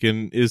 like,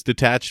 and is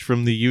detached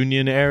from the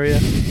union area,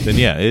 then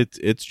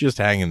it's just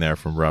hanging there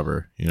from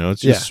rubber.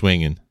 It's just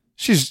swinging.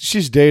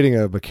 She's dating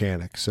a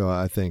mechanic, so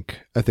I think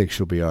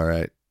she'll be all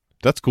right.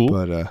 That's cool.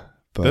 But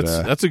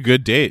that's a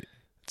good date.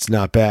 It's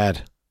not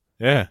bad.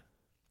 Yeah.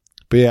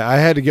 But yeah, I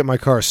had to get my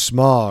car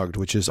smogged,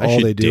 which is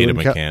all they do. Date a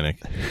mechanic.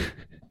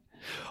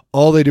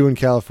 All they do in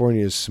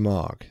California is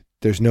smog.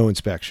 There's no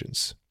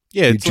inspections.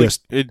 Yeah,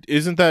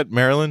 isn't that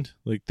Maryland?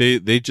 Like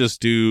they just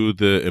do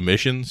the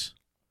emissions.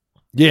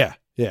 Yeah.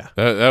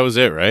 That was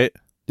it, right?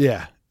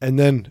 Yeah, and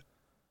then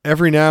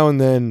every now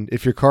and then,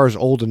 if your car's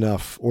old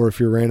enough, or if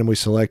you're randomly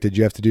selected,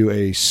 you have to do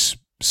a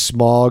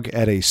smog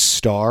at a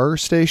star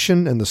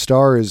station, and the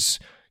star is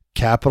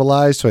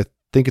capitalized, so I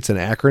think it's an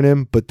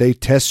acronym. But they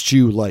test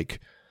you like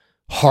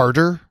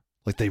harder,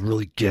 like they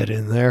really get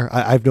in there.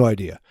 I have no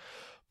idea,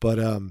 but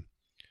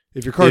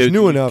if your car's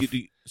new enough,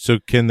 so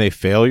can they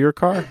fail your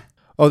car?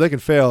 Oh, they can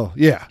fail.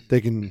 Yeah, they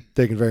can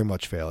very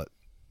much fail it.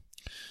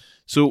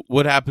 So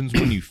what happens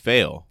when you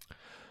fail?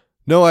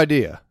 No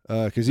idea.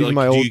 Because even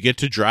my do old you get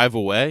to drive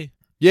away?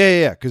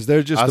 yeah. Because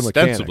they're just a mechanic.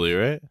 Ostensibly,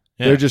 right?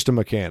 Yeah. They're just a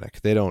mechanic.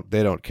 They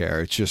don't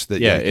care. It's just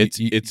that it's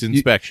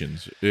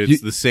inspections.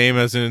 It's the same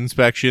as an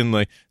inspection.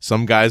 Like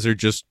some guys are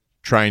just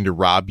trying to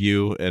rob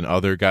you, and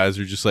other guys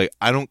are just like,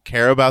 I don't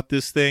care about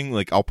this thing.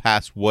 Like I'll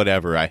pass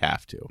whatever I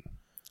have to.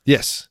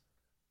 Yes.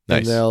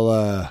 Nice. And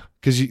they'll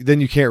because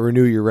then you can't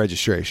renew your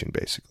registration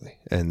basically,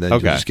 and then you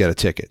just get a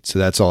ticket. So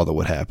that's all that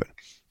would happen.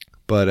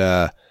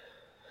 But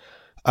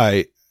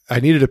I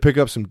needed to pick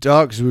up some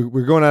dogs.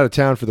 We're going out of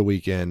town for the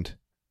weekend,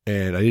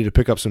 and I needed to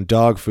pick up some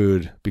dog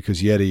food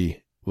because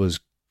Yeti was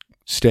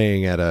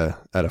staying at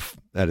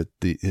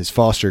his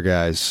foster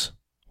guys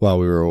while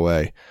we were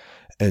away.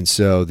 And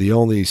so the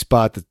only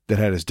spot that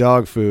had his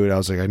dog food, I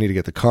was like, I need to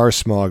get the car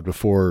smogged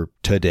before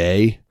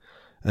today.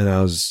 And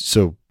I was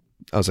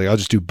like, I'll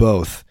just do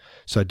both.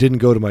 So I didn't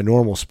go to my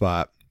normal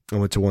spot. I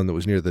went to one that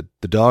was near the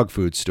dog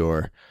food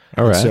store.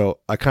 All right. So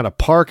I kind of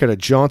park at a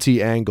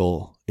jaunty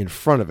angle in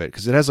front of it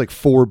because it has like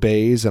 4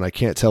 bays, and I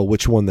can't tell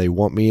which one they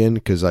want me in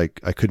because I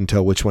couldn't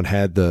tell which one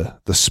had the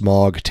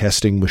smog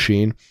testing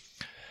machine.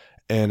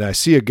 And I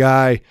see a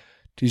guy,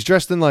 he's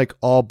dressed in like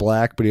all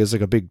black, but he has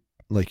like a big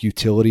like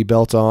utility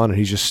belt on, and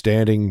he's just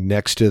standing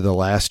next to the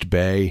last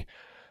bay.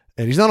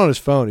 And he's not on his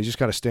phone. He's just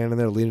kind of standing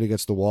there leaning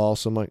against the wall.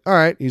 So I'm like, all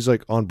right, he's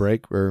like on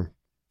break or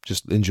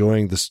just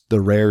enjoying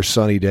the rare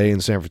sunny day in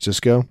San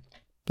Francisco.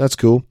 That's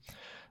cool.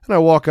 And I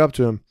walk up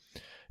to him,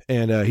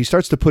 and he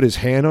starts to put his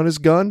hand on his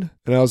gun.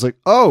 And I was like,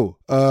 oh,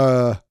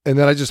 and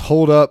then I just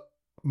hold up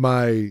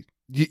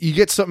you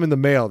get something in the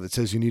mail that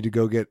says you need to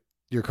go get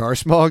your car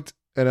smogged.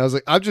 And I was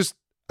like, I need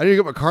to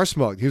get my car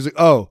smogged. He was like,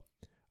 oh,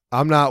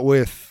 I'm not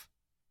with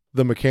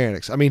the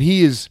mechanics. I mean,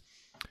 he's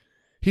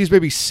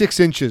maybe 6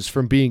 inches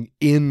from being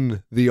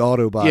in the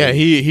auto body. Yeah,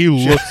 he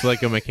looks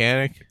like a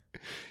mechanic.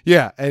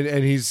 Yeah,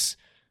 and he's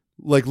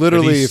like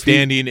literally he's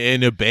standing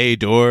in a bay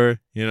door,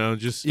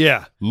 just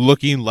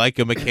looking like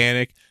a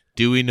mechanic,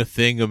 doing a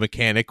thing a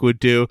mechanic would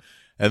do.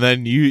 And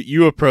then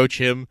you approach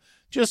him,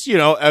 just,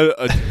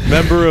 a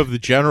member of the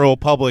general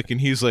public, and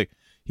he's like,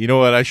 you know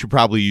what, I should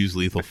probably use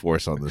lethal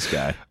force on this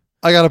guy.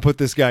 I got to put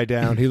this guy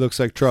down. He looks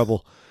like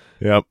trouble.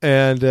 Yep.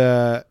 And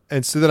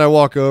so then I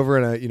walk over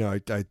and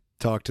I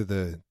talk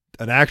to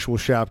an actual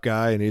shop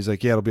guy, and he's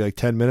like, yeah, it'll be like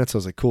 10 minutes. I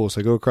was like, cool.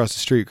 So I go across the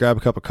street, grab a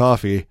cup of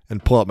coffee,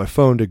 and pull out my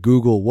phone to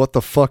Google what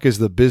the fuck is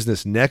the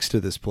business next to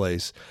this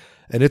place.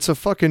 And it's a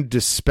fucking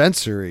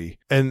dispensary.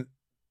 And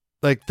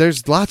like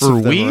there's lots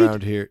of them weed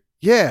around here.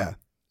 Yeah.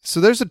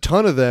 So there's a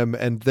ton of them,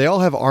 and they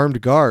all have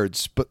armed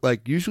guards, but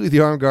like usually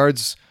the armed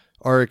guards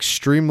are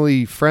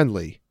extremely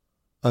friendly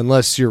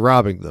unless you're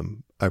robbing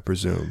them, I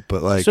presume.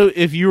 But like, so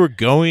if you were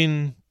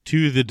going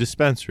to the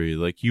dispensary,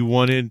 like you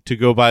wanted to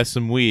go buy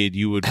some weed,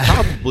 you would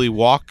probably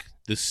walk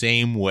the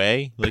same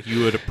way. Like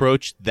you would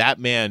approach that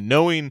man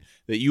knowing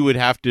that you would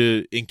have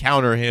to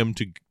encounter him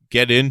to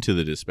get into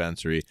the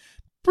dispensary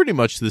pretty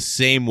much the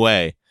same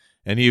way.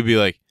 And he'd be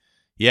like,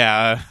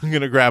 yeah, I'm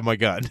going to grab my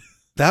gun.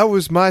 That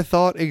was my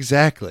thought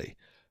exactly.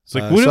 It's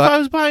like, what if I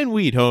was buying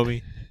weed,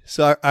 homie?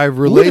 So I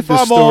relayed the story.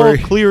 What if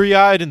I'm all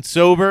cleary-eyed and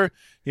sober,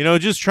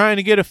 just trying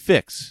to get a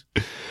fix?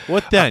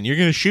 What then? You're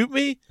going to shoot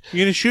me?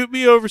 You're going to shoot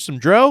me over some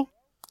dro?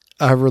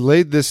 I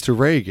relayed this to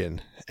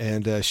Reagan,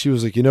 and she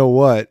was like, you know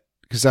what?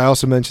 Because I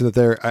also mentioned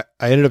that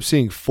I ended up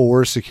seeing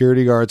 4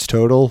 security guards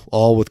total,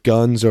 all with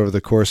guns over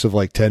the course of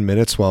like 10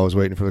 minutes while I was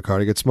waiting for the car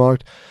to get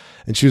smogged.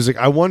 And she was like,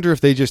 I wonder if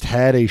they just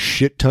had a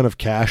shit ton of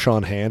cash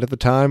on hand at the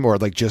time, or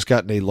like just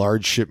gotten a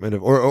large shipment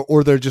of,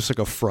 or they're just like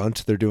a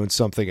front. They're doing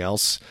something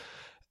else.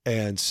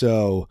 And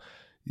so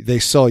they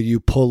saw you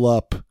pull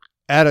up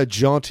at a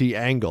jaunty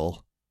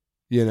angle,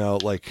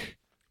 like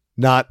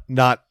not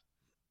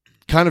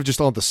kind of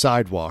just on the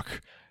sidewalk,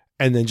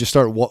 and then just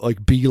start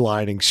like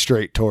beelining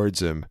straight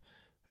towards him.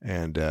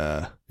 And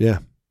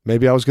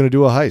maybe I was going to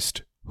do a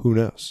heist. Who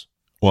knows?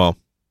 Well,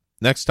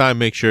 next time,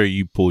 make sure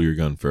you pull your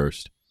gun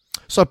first.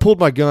 So I pulled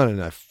my gun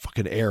and I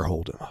fucking air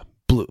holed him.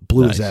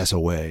 Blew Nice. his ass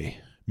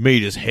away.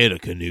 Made his head a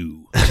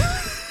canoe.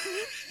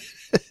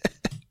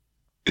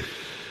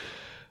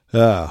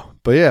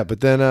 But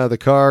then the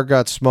car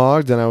got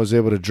smogged, and I was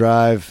able to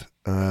drive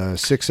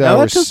 6 Now,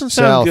 hours that doesn't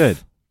south sound good.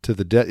 to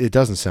the it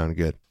doesn't sound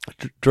good.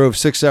 Drove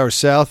 6 hours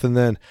south, and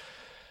then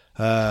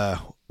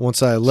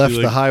once I left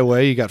the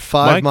highway, you got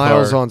 5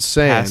 miles on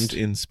sand. Passed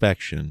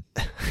inspection.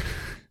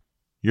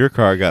 Your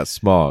car got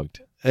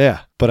smogged.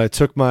 Yeah, but I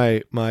took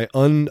my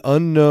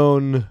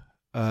unknown,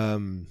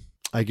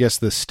 I guess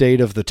the state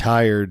of the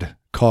tired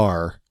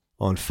car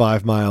on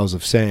 5 miles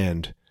of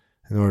sand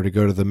in order to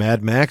go to the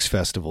Mad Max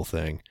Festival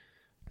thing.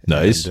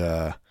 Nice. And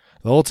the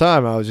whole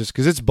time I was just,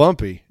 because it's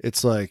bumpy.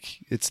 It's like,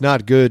 it's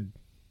not good.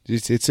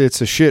 It's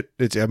a shit.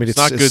 It's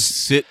not good.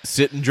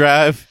 Sit and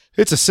drive.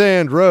 It's a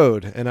sand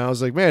road, and I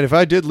was like, man, if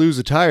I did lose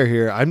a tire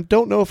here, I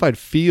don't know if I'd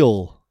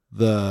feel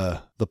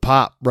the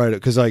pop right,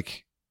 because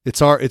like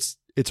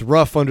it's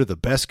rough under the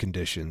best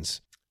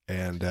conditions,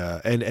 and now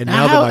that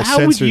my how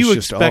would sensor's you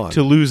just expect on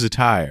to lose a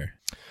tire?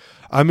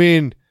 I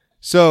mean,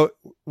 so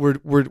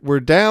we're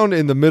down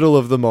in the middle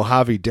of the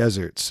Mojave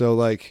Desert. So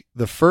like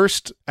the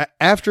first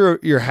after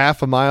you're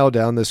half a mile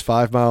down this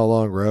 5 mile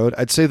long road,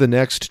 I'd say the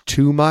next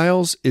 2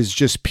 miles is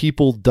just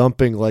people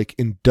dumping like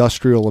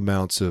industrial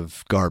amounts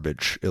of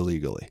garbage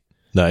illegally.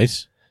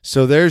 Nice.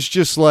 So there's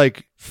just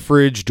like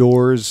fridge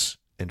doors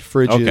and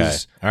fridges Okay.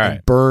 All right.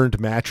 and burned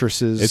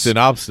mattresses. It's an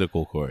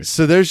obstacle course.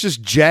 So there's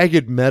just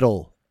jagged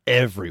metal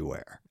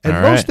everywhere. And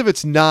All most right. of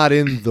it's not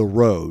in the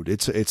road.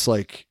 It's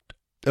like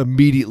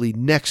immediately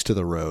next to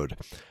the road.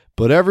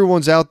 But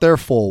everyone's out there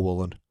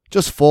four-wheeling.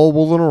 Just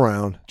four-wheeling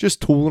around.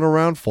 Just tooling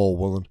around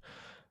four-wheeling.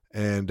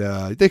 And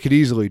they could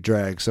easily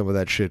drag some of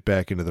that shit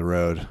back into the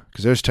road.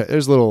 Because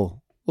there's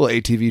little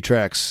ATV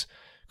tracks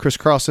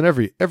crisscrossing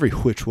every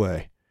which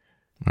way.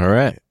 All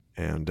right.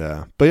 And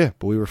but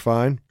we were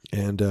fine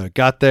and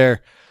got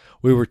there.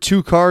 We were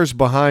 2 cars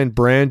behind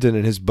Brandon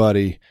and his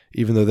buddy,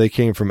 even though they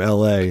came from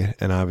LA,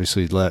 and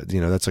obviously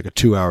that's like a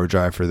 2-hour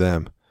drive for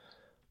them.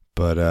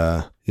 But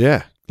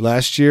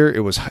last year it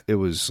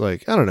was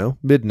like, I don't know,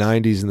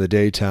 mid-90s in the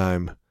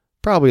daytime,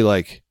 probably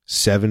like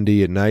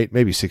 70 at night,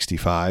 maybe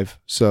 65.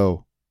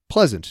 So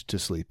pleasant to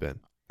sleep in.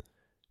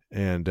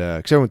 And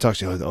because everyone talks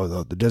to you,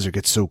 oh, the desert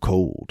gets so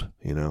cold,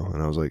 and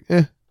I was like,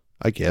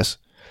 I guess.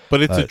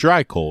 But it's a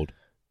dry cold.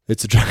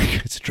 It's a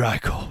dry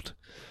cold.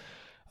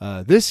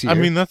 This year, I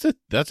mean, that's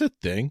a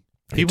thing.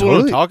 People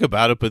totally. don't talk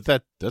about it, but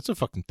that's a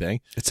fucking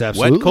thing. It's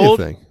absolutely wet cold,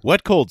 a thing.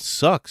 Wet cold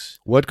sucks.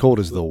 Wet cold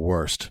is the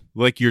worst.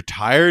 Like you're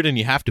tired and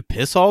you have to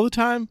piss all the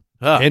time.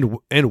 Ugh.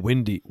 And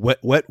windy,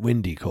 wet,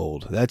 windy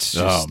cold. That's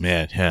just, oh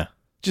man, yeah.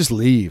 Just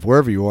leave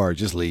wherever you are.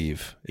 Just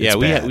leave. It's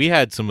bad. we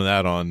had some of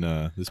that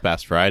on this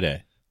past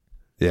Friday.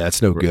 Yeah,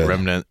 it's no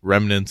good.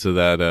 Remnants of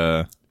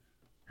that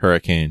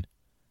hurricane.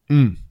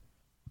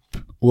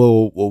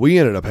 Well, what we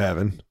ended up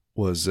having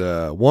was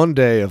one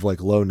day of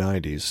like low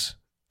 90s,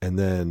 and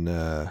then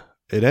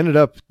it ended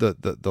up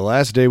the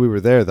last day we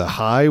were there, the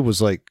high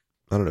was like,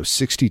 I don't know,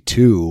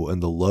 62,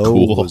 and the low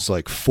was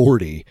like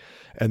 40,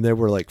 and there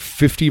were like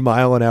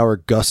 50-mile-an-hour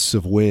gusts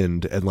of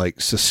wind and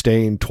like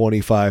sustained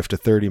 25 to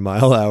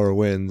 30-mile-an-hour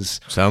winds.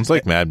 Sounds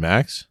like Mad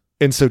Max.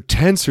 And so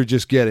tents are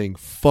just getting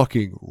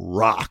fucking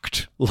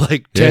rocked.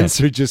 Like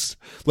tents are just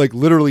like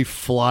literally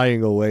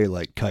flying away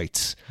like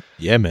kites.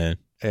 Yeah, man.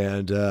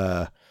 And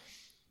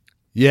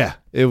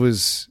it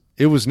was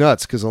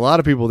nuts because a lot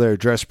of people there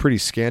dressed pretty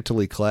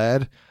scantily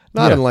clad,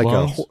 not in like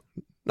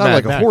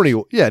not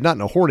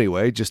in a horny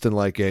way, just in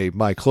like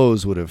my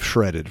clothes would have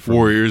shredded.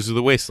 Warriors of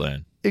the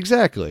Wasteland.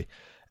 Exactly.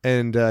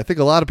 And I think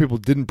a lot of people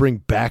didn't bring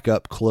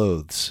backup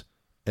clothes,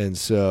 and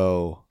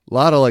so a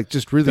lot of like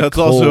just really. That's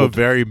cold. also a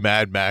very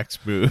Mad Max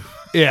move.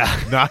 Yeah,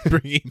 not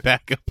bringing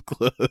backup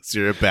clothes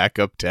or a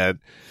backup tent.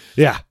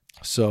 Yeah.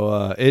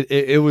 So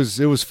it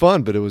was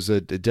fun, but it was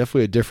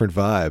definitely a different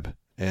vibe.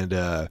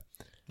 And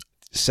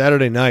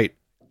Saturday night,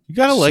 you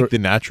gotta like the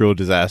natural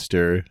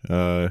disaster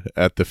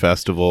at the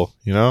festival,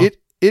 It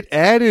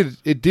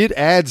did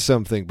add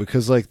something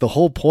because like the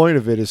whole point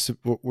of it is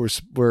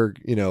we're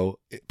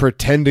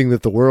pretending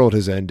that the world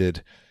has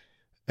ended,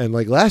 and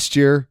like last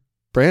year,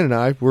 Brandon and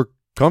I were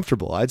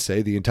comfortable, I'd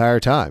say, the entire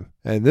time,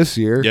 and this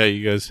year,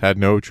 you guys had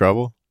no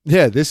trouble.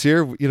 Yeah, this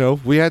year,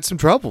 we had some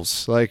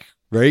troubles, like.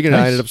 Reagan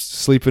and I ended up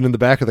sleeping in the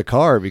back of the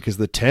car because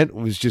the tent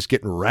was just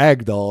getting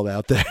ragdolled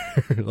out there.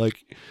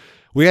 Like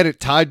we had it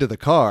tied to the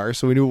car,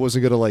 so we knew it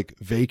wasn't going to like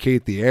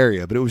vacate the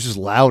area, but it was just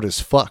loud as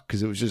fuck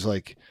because it was just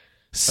like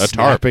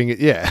snapping it.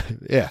 Yeah.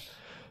 Yeah.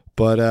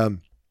 But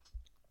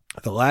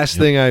the last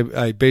thing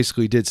I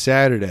basically did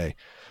Saturday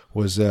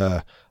was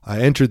I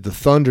entered the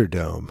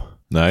Thunderdome.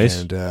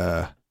 Nice.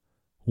 And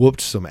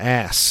whooped some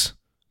ass.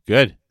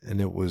 Good. And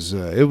it was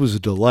a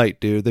delight,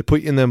 dude. They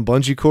put you in them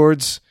bungee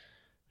cords.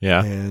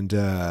 Yeah, and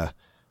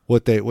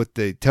what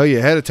they tell you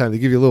ahead of time, they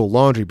give you a little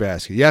laundry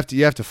basket. You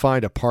have to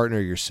find a partner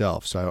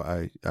yourself.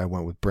 So I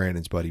went with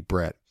Brandon's buddy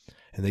Brett,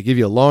 and they give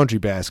you a laundry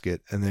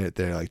basket, and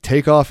they're like,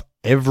 take off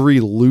every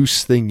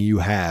loose thing you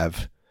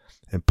have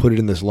and put it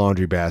in this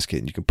laundry basket,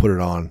 and you can put it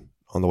on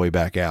the way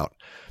back out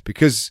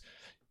because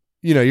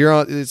you're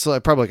on. It's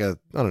like probably like a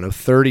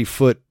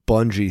 30-foot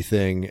bungee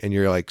thing, and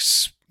you're like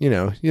you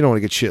don't want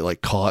to get shit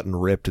like caught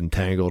and ripped and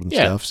tangled and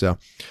stuff. So.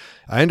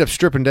 I end up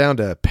stripping down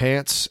to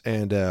pants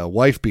and a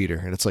wife beater,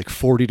 and it's like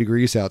 40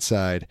 degrees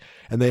outside.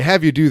 And they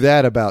have you do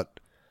that about,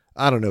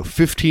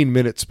 15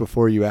 minutes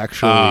before you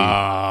actually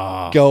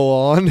go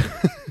on.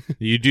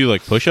 You do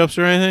like push-ups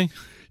or anything?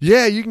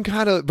 Yeah, you can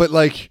kind of, but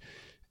like,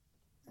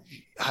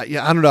 I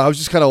don't know.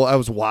 I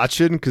was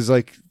watching because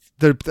like,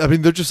 they're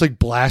just like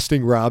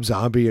blasting Rob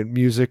Zombie and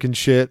music and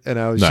shit. And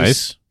I was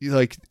just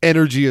like,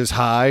 energy is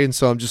high. And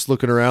so I'm just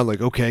looking around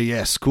like, okay,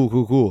 yes,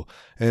 cool.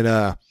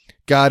 And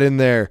got in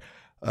there.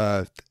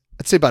 I'd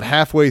say about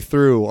halfway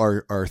through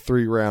our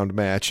 3-round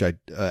match, I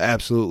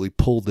absolutely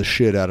pulled the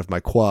shit out of my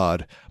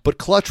quad. But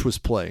Clutch was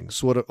playing,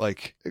 so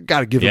got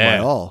to give it my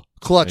all.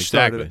 Clutch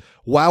started.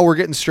 While we're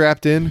getting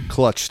strapped in,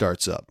 Clutch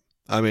starts up.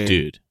 I mean,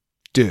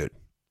 dude,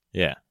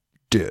 yeah,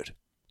 dude.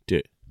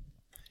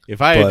 If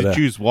I had to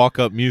choose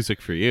walk-up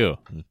music for you,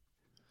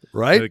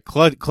 right?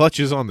 Clutch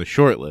is on the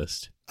short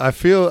list. I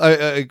feel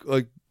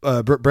like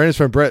Brandon's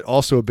friend Brett,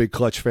 also a big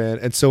Clutch fan,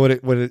 and so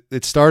when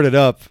it started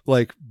up,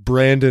 like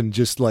Brandon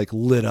just like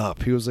lit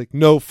up. He was like,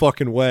 "No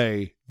fucking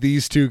way,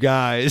 these two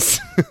guys!"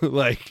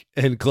 Like,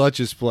 and Clutch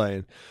is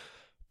playing.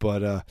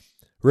 But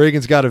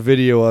Reagan's got a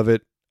video of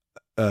it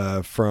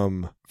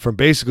from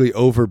basically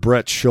over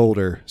Brett's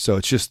shoulder, so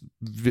it's just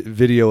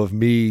video of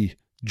me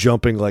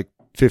jumping like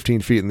 15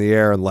 feet in the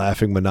air and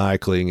laughing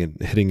maniacally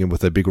and hitting him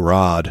with a big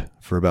rod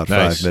for about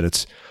 5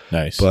 minutes.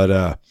 Nice.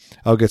 But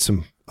I'll get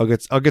some of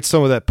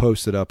that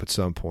posted up at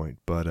some point.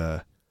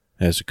 But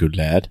that's a good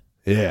lad.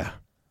 Yeah,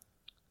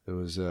 it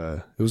was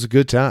a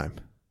good time.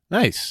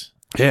 Nice.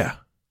 Yeah.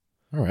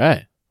 All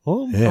right.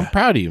 Well, yeah. I'm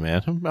proud of you,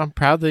 man. I'm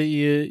proud that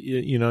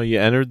you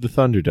entered the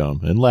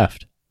Thunderdome and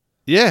left.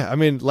 Yeah, I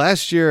mean,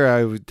 last year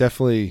I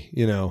definitely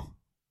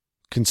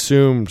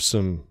consumed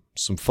some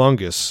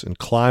fungus and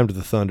climbed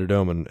the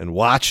Thunderdome and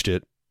watched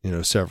it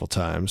several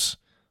times.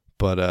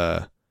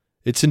 But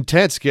it's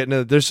intense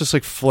getting there's just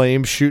like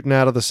flames shooting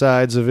out of the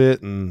sides of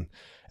it, and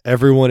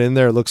everyone in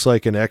there looks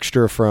like an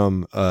extra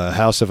from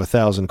House of a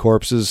Thousand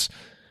Corpses,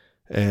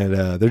 and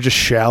they're just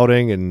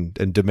shouting and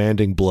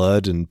demanding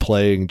blood and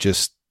playing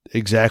just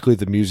exactly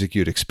the music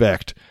you'd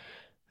expect.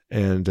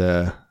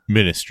 And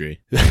Ministry.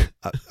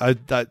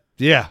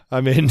 Yeah, I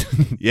mean,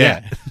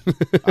 yeah.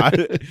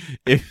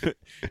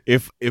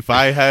 If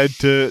I had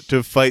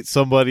to fight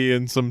somebody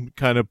in some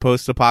kind of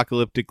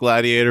post-apocalyptic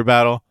gladiator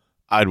battle,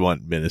 I'd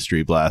want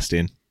Ministry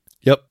blasting.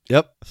 Yep.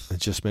 It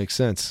just makes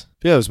sense.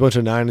 Yeah, there was a bunch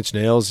of Nine Inch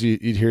Nails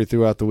you'd hear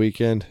throughout the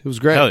weekend. It was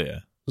great. Hell yeah.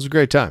 It was a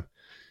great time.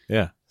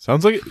 Yeah.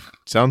 Sounds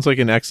like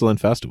an excellent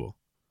festival.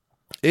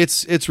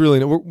 It's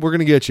really, we're going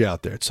to get you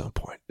out there at some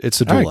point. It's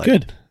a delight. All right,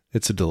 good.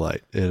 It's a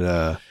delight.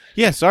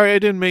 Yeah, sorry I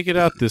didn't make it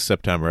out this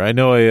September. I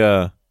know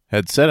I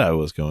had said I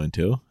was going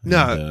to.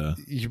 No,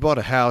 you bought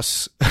a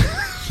house.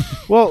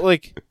 Well,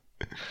 like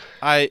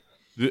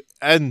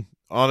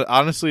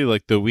honestly,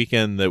 like the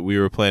weekend that we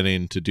were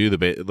planning to do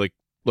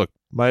look,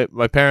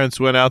 my parents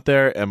went out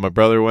there and my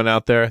brother went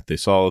out there. They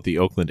saw the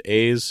Oakland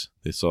A's.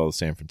 They saw the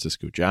San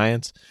Francisco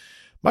Giants.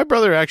 My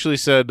brother actually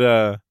said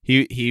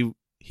he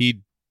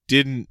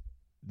didn't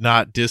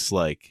not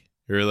dislike,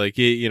 or like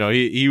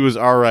he was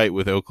all right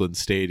with Oakland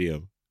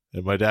Stadium.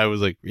 And my dad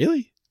was like,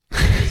 "Really?"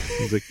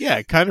 He's like, "Yeah,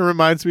 it kind of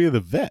reminds me of the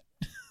Vet."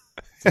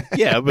 Like,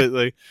 yeah, but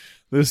like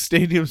those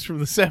stadiums from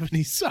the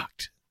 70s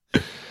sucked.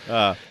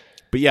 But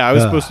yeah, I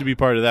was supposed to be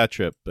part of that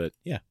trip. But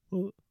yeah,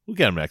 we'll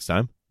get them next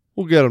time.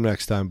 We'll get them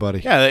next time,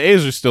 buddy. Yeah, the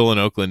A's are still in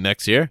Oakland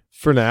next year.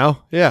 For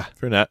now, yeah.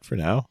 For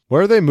now.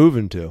 Where are they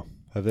moving to?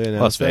 Have they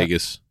announced Las that?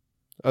 Vegas.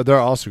 Oh, they're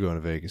also going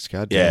to Vegas.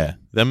 God damn. Yeah,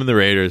 them and the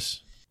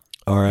Raiders.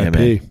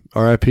 R.I.P. Yeah,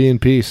 R.I.P. in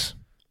peace.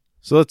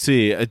 So let's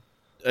see.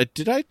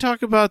 Did I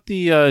talk about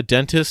the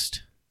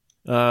dentist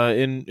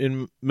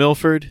in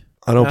Milford?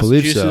 I don't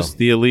believe so.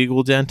 The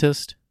illegal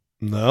dentist?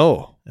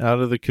 No.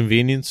 Out of the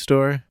convenience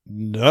store?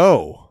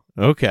 No.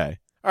 Okay.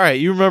 All right.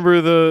 You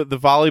remember the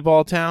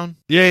volleyball town?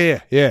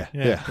 Yeah.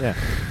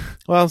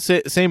 Well,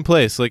 same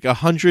place. Like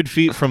 100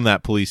 feet from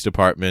that police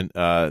department,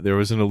 there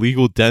was an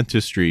illegal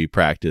dentistry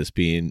practice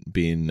being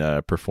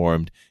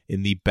performed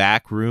in the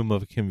back room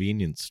of a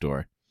convenience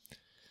store.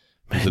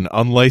 As an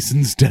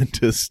unlicensed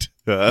dentist.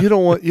 You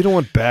don't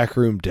want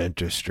backroom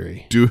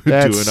dentistry. Doing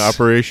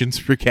operations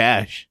for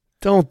cash.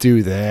 Don't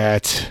do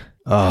that.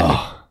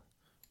 Oh.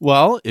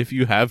 Well, if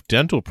you have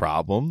dental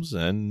problems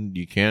and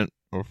you can't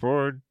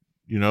afford,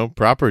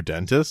 proper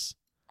dentists,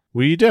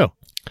 what do?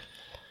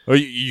 Are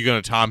you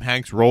going to Tom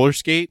Hanks roller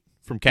skate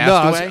from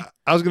Castaway? No,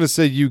 I was going to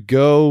say you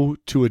go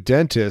to a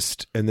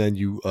dentist and then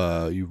you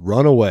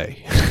run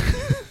away.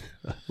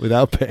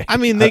 Without paying. I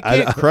mean, they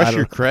can't crush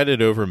your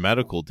credit over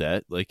medical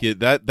debt. Like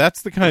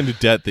that's the kind of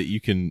debt that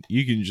you can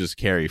just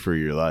carry for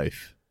your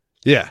life.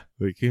 Yeah.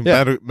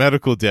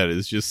 Medical debt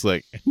is just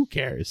like, who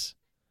cares?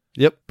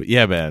 Yep. But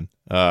yeah, man.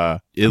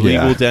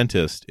 Illegal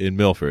dentist in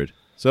Milford.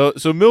 So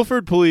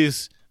Milford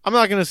police, I'm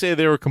not going to say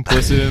they were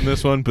complicit in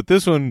this one, but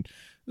this one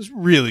was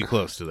really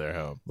close to their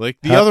home. Like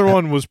the other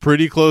one was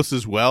pretty close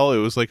as well. It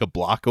was like a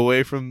block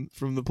away from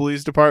the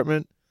police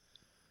department.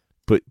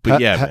 But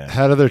yeah, man.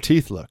 How do their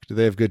teeth look? Do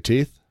they have good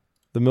teeth?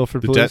 The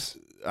Milford police?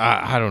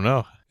 I don't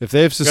know. If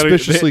they have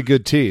suspiciously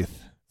good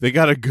teeth. They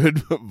got a good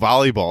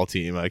volleyball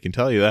team, I can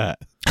tell you that.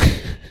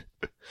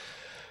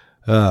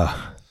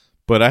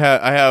 But I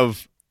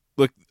have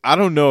look, I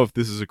don't know if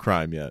this is a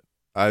crime yet.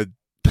 I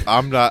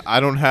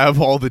don't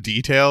have all the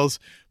details,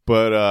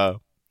 but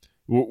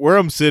where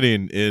I'm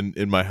sitting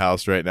in my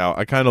house right now,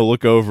 I kind of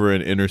look over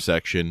an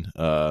intersection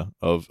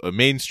of a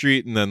main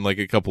street and then like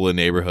a couple of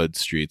neighborhood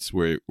streets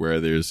where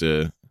there's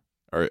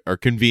our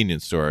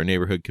convenience store, our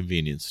neighborhood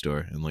convenience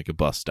store, and like a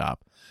bus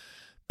stop.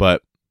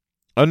 But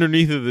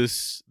underneath of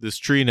this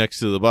tree next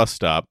to the bus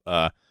stop,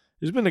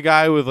 there's been a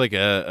guy with like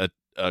a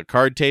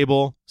card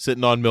table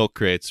sitting on milk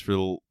crates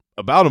for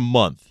about a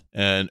month.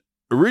 And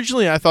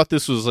originally I thought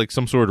this was like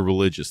some sort of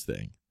religious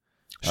thing.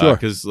 Sure.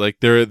 Because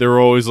like there were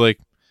always like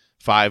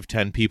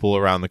 5-10 people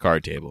around the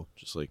card table,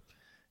 just like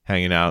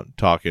hanging out,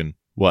 talking,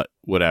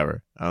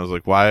 whatever. I was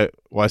like, why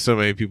so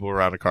many people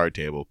around a card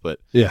table? But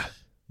yeah,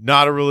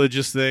 not a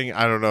religious thing.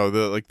 I don't know.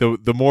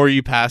 The more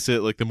you pass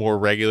it, like the more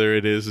regular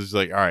it is. It's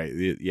like, all right,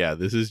 yeah,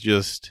 this is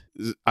just.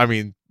 I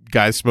mean,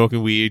 guys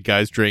smoking weed,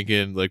 guys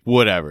drinking, like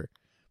whatever.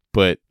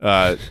 But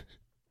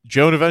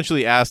Joan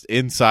eventually asked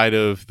inside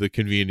of the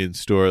convenience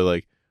store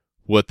like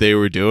what they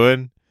were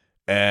doing,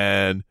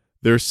 and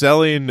they're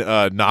selling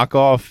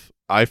knockoff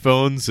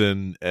iPhones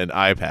and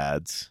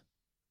iPads.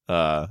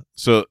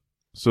 So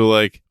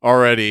like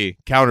already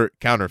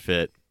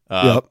counterfeit.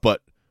 Yep.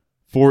 But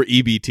for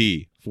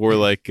EBT, for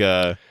like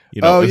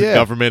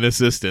government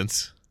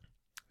assistance.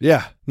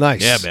 Yeah,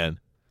 nice. Yeah, man.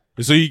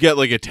 So you get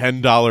like a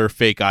 $10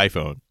 fake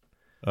iPhone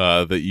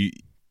that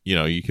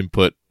you can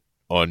put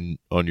on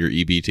your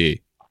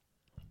EBT.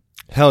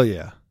 Hell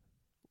yeah.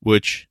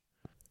 Which,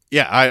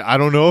 yeah, I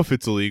don't know if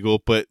it's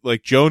illegal, but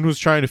like Joan was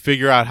trying to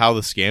figure out how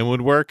the scam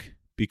would work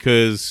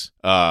because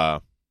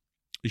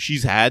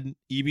she's had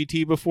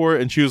EBT before,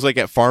 and she was like,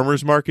 at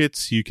farmers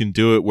markets you can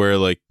do it where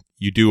like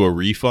you do a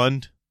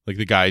refund, like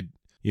the guy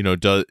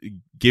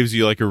gives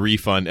you like a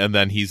refund, and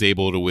then he's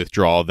able to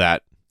withdraw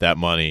that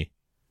money.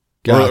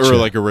 Gotcha. Or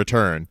like a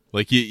return.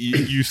 Like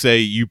you say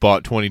you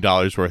bought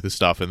 $20 worth of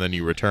stuff and then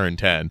you return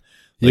 10.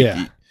 Like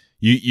yeah.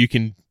 You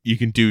can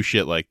do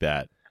shit like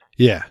that.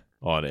 Yeah.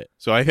 On it.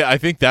 So I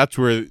think that's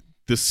where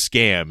the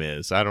scam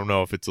is. I don't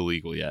know if it's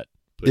illegal yet.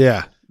 But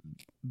yeah.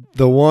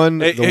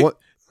 The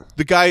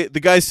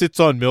guy sits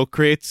on milk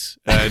crates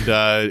and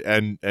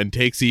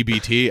takes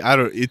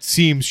EBT. It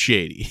seems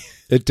shady.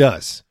 It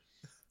does.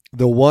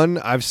 The one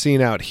I've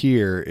seen out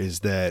here is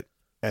that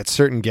at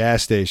certain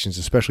gas stations,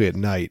 especially at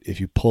night,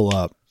 if you pull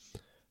up,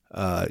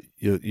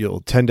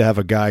 you'll tend to have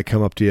a guy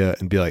come up to you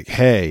and be like,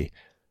 "Hey,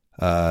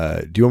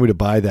 do you want me to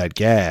buy that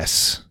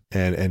gas?"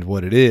 And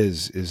what it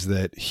is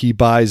that he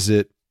buys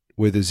it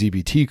with his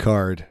EBT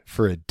card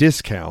for a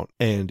discount,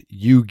 and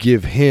you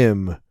give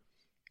him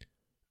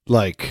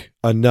like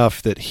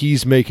enough that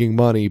he's making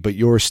money, but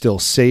you're still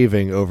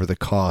saving over the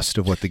cost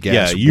of what the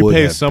gas. Yeah, you would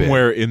pay have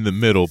somewhere been. In the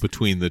middle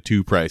between the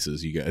two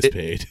prices you guys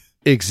paid.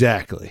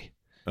 Exactly.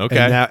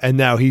 Okay. And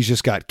now he's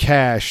just got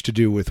cash to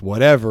do with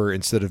whatever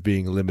instead of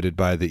being limited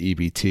by the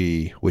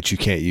EBT, which you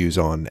can't use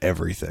on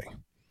everything.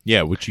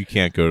 Yeah, which you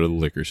can't go to the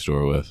liquor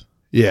store with.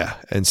 Yeah,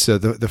 and so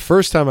the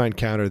first time I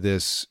encountered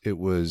this, it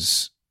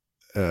was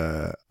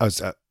I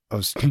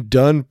was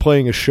done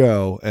playing a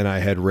show, and I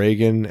had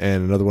Reagan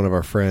and another one of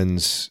our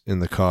friends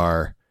in the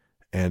car,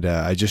 and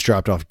I just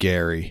dropped off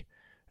Gary,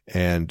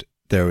 and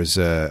there was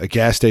a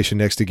gas station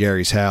next to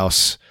Gary's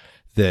house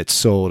that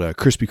sold a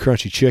crispy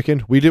crunchy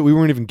chicken. We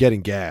weren't even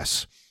getting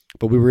gas,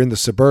 but we were in the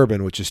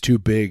Suburban, which is too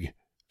big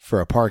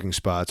for a parking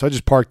spot. So I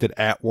just parked it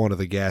at one of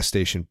the gas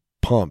station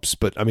pumps.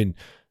 But I mean,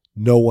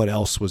 no one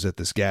else was at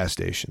this gas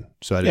station,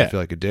 so I didn't feel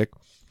like a dick.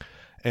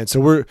 And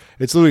so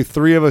it's literally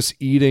three of us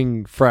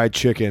eating fried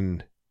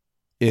chicken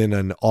in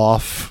an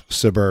off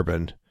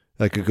Suburban,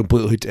 like a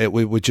completely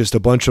with just a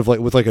bunch of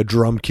with a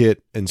drum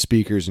kit and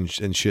speakers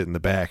and shit in the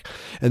back.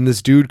 And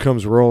this dude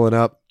comes rolling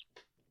up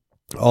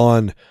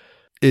on.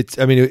 It's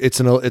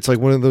like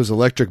one of those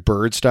electric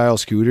bird style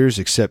scooters,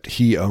 except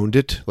he owned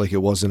it, like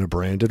it wasn't a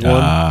branded one.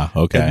 Ah,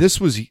 okay. And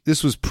this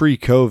was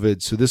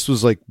pre-COVID, so this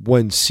was like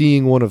when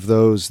seeing one of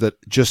those that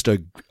just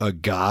a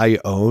guy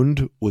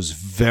owned was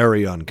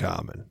very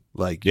uncommon.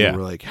 Like you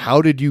were like,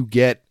 how did you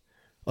get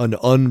an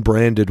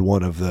unbranded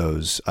one of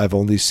those? I've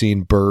only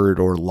seen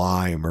Bird or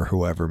Lime or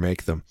whoever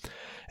make them.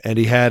 And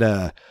he had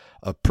a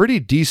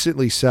pretty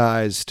decently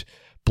sized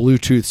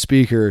Bluetooth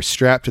speaker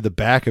strapped to the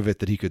back of it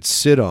that he could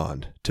sit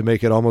on to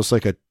make it almost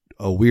like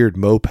a weird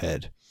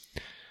moped.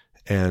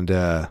 And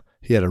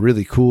he had a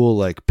really cool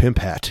like pimp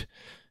hat.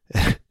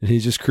 And he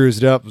just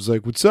cruised up, was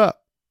like, "What's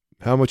up?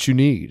 How much you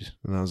need?"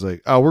 And I was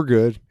like, "Oh, we're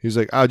good." He was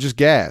like, "Oh, just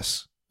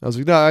gas." I was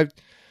like, "No,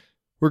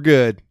 we're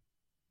good."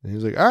 And he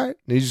was like, "All right."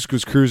 And he just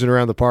was cruising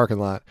around the parking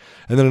lot.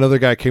 And then another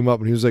guy came up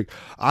and he was like,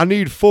 "I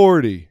need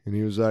 40. And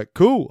he was like,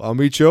 "Cool, I'll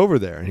meet you over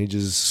there." And he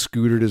just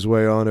scootered his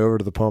way on over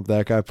to the pump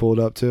that guy pulled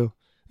up to.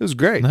 It was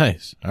great.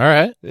 Nice. All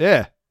right.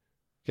 Yeah.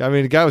 I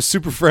mean, the guy was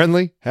super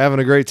friendly, having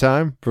a great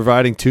time,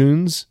 providing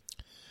tunes.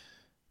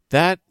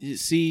 That's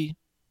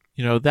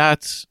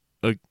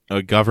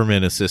a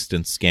government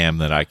assistance scam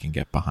that I can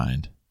get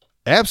behind.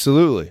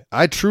 Absolutely.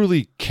 I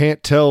truly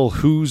can't tell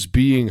who's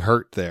being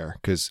hurt there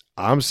because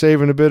I'm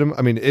saving a bit of,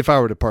 if I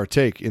were to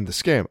partake in the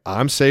scam,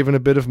 I'm saving a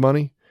bit of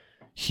money.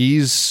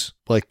 He's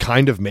like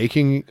kind of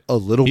making a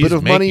little bit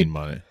of money.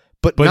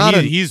 But not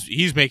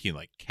he's making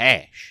like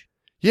cash.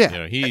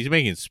 Yeah. He's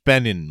making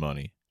spending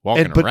money,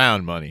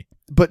 around money.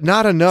 But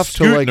not enough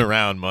Scooting to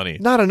around money.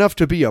 Not enough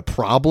to be a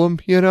problem,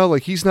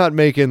 like he's not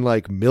making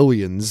like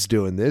millions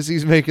doing this.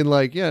 He's making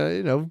like,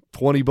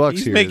 $20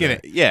 he's here. He's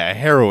making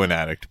heroin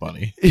addict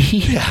money.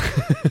 Yeah.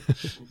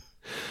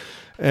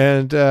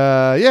 And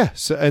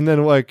so and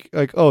then like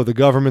oh, the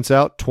government's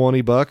out,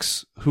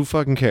 $20. Who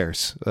fucking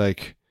cares?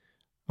 Like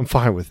I'm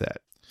fine with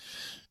that.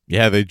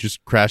 Yeah, they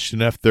just crashed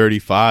an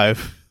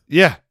F-35.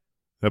 Yeah.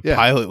 The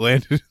pilot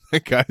landed in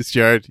that guy's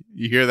yard.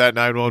 You hear that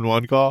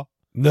 911 call?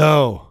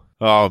 No.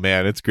 Oh,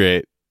 man, it's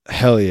great.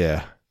 Hell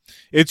yeah.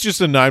 It's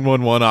just a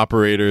 911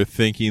 operator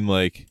thinking,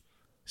 like,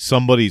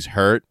 somebody's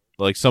hurt,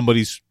 like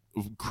somebody's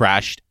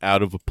crashed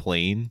out of a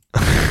plane.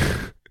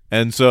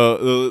 And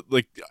so,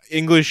 like,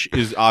 English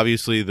is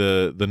obviously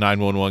the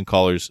 911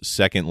 caller's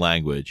second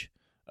language.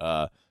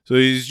 So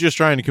he's just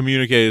trying to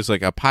communicate. It's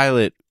like a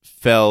pilot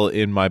fell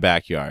in my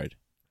backyard.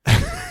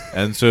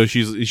 And so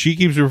she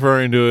keeps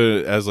referring to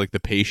it as like the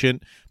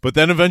patient. But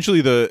then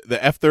eventually the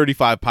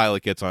F-35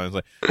 pilot gets on. It's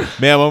like,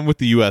 ma'am, I'm with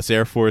the U.S.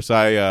 Air Force.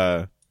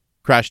 I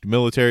crashed a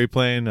military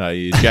plane. I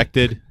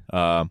ejected.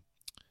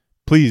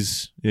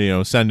 Please,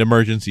 send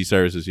emergency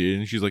services here.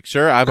 And she's like,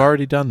 sir, I've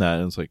already done that.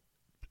 And it's like,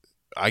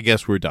 I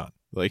guess we're done.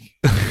 Like,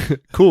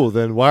 cool.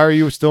 Then why are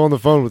you still on the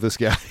phone with this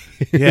guy?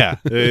 yeah,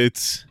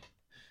 it's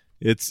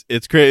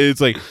crazy.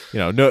 It's like,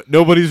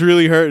 nobody's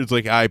really hurt. It's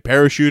like, I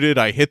parachuted,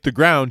 I hit the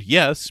ground.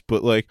 Yes.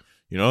 But like,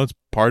 it's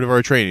part of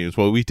our training. It's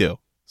what we do.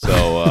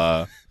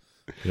 So,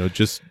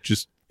 just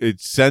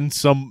send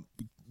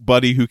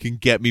somebody who can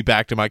get me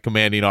back to my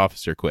commanding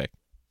officer quick.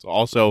 So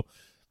also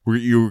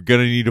you're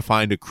going to need to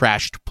find a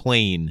crashed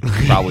plane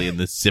probably in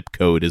this zip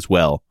code as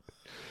well.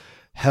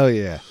 Hell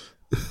yeah.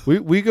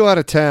 We go out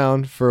of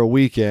town for a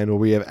weekend where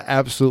we have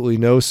absolutely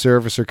no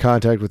service or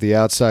contact with the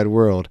outside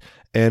world,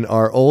 and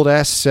our old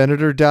ass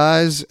senator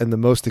dies, and the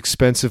most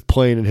expensive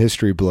plane in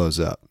history blows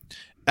up.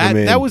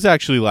 That was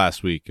actually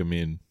last week. I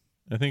mean,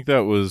 I think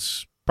that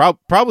was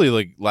probably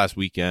like last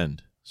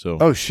weekend. So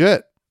oh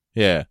shit,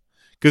 yeah,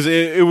 because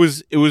it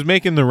was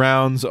making the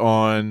rounds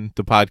on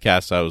the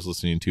podcast I was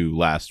listening to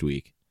last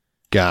week.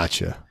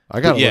 Gotcha. I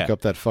gotta look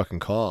up that fucking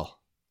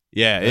call.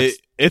 Yeah,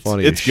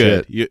 it's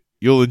good.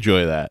 You'll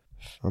enjoy that.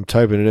 I'm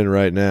typing it in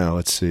right now.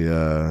 Let's see,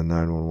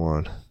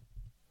 911.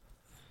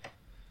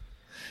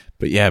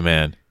 But yeah,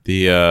 man,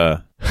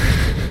 that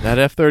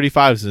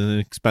F-35 is an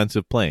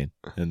expensive plane,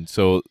 and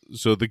so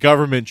the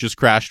government just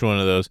crashed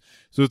one of those.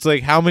 So it's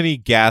like, how many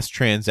gas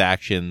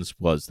transactions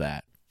was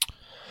that?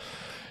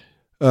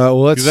 Well,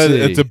 let's see.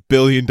 It's $1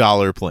 billion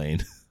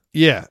plane.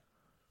 Yeah,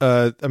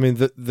 I mean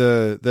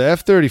the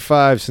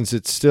F-35, since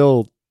it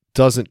still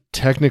doesn't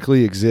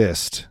technically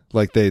exist,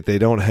 like they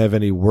don't have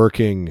any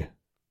working.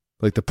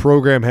 Like, the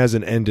program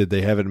hasn't ended.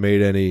 They haven't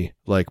made any,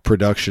 like,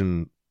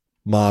 production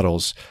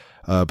models,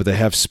 but they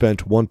have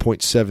spent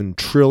 $1.7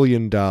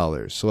 trillion.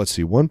 So let's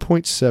see,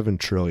 $1.7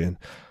 trillion.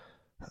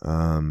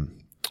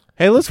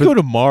 Hey, let's go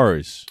to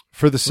Mars.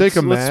 For the sake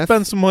of math. Let's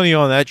spend some money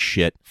on that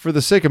shit. For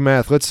the sake of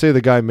math, let's say the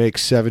guy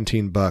makes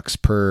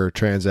 $17 per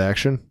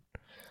transaction.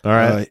 All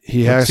right.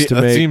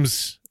 That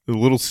seems a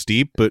little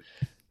steep, but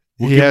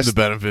we'll give him the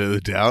benefit of the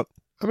doubt.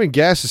 I mean,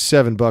 gas is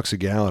 $7 a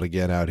gallon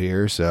again out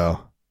here,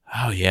 so...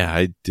 Oh yeah,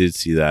 I did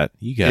see that.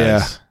 You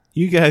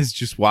guys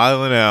just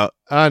wilding out.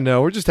 I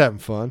know, we're just having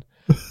fun.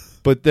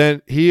 But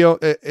then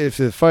if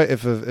the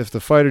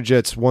fighter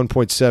jet's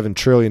 $1.7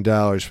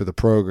 trillion for the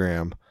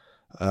program,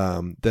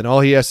 then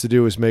all he has to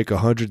do is make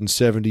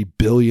 170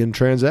 billion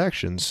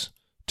transactions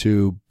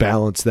to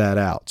balance that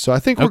out. So I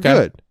think we're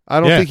good. I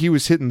don't think he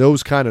was hitting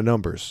those kind of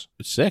numbers.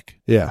 Sick.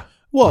 Yeah.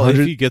 Well, if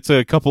he gets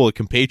a couple of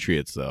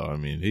compatriots, though, I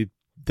mean,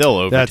 they'll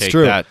overtake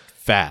that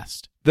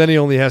fast. Then he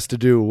only has to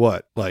do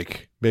what,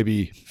 like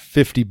maybe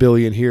 50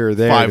 billion here or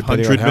there,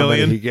 500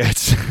 million he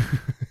gets.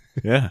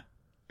 Yeah.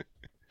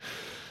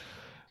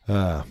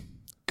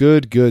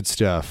 Good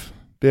stuff.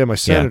 Yeah, my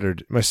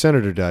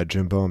senator died,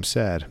 Jimbo. I'm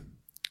sad.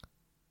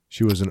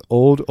 She was an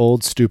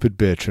old stupid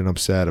bitch, and I'm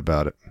sad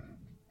about it.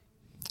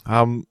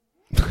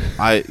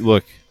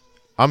 Look,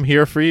 I'm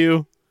here for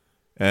you,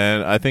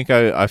 and I think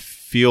I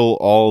feel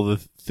all the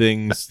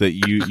things that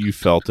you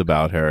felt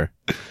about her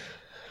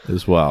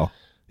as well.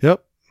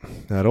 Yep.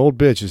 That old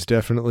bitch is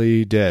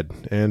definitely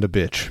dead and a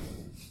bitch.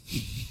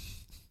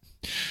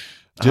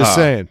 Just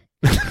saying.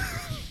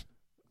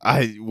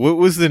 What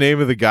was the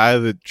name of the guy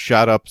that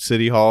shot up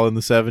City Hall in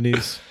the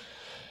 70s?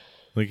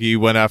 Like, he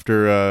went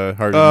after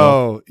Harvey Milk.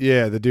 Oh,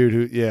 yeah, the dude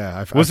who,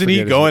 yeah. Wasn't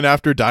he going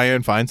after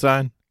Dianne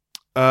Feinstein?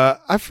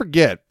 I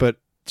forget, but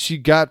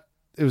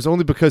it was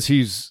only because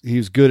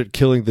he's good at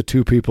killing the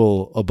two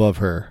people above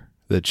her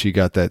that she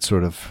got that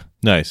sort of.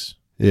 Nice.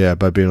 Yeah,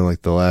 by being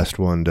like the last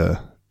one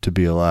to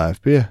be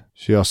alive. But yeah,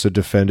 she also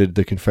defended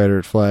the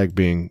Confederate flag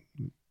being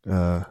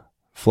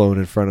flown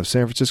in front of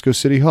San Francisco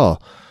City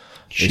Hall.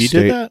 She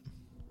did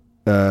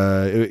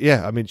that?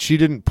 Yeah, I mean, she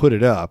didn't put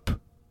it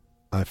up.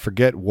 I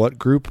forget what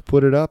group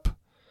put it up.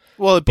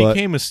 Well, it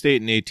became a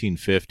state in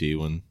 1850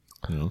 when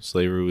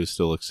slavery was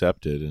still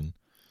accepted, and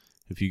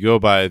if you go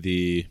by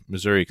the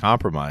Missouri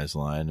Compromise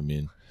line, I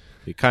mean,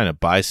 it kind of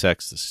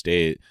bisects the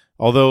state.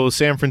 Although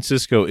San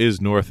Francisco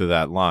is north of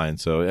that line,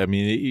 so I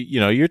mean,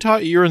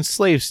 you're in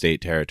slave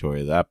state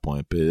territory at that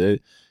point, but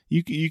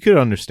you could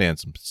understand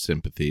some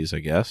sympathies, I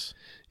guess.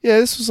 Yeah,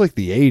 this was like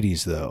the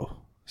 80s, though.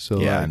 So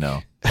yeah, I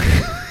know.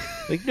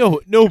 Like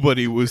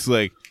nobody was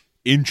like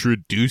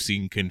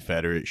introducing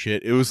Confederate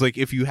shit. It was like,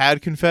 if you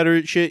had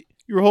Confederate shit,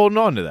 you were holding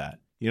on to that.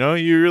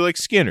 You're like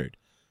Skinnerd.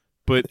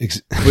 But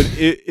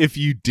if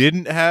you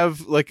didn't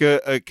have like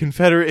a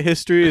Confederate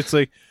history, it's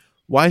like,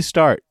 why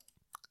start?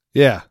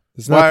 Yeah.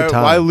 It's not the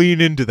time. Why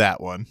lean into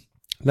that one?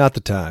 not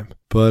the time.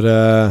 But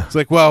It's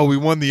like, well, we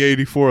won the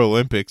 84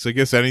 Olympics. I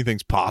guess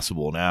anything's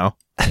possible now.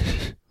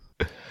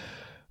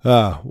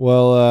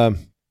 well,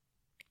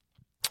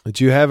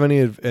 do you have any?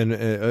 And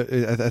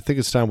I think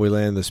it's time we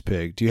land this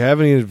pig. Do you have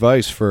any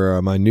advice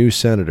for my new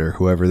senator,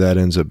 whoever that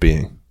ends up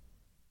being?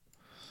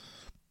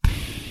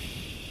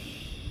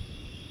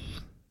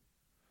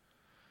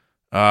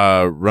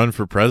 Run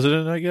for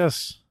president, I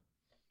guess.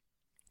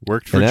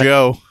 Worked for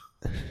Joe.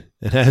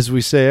 And as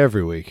we say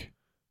every week,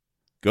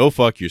 go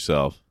fuck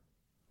yourself.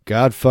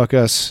 God fuck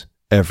us,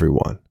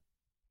 everyone.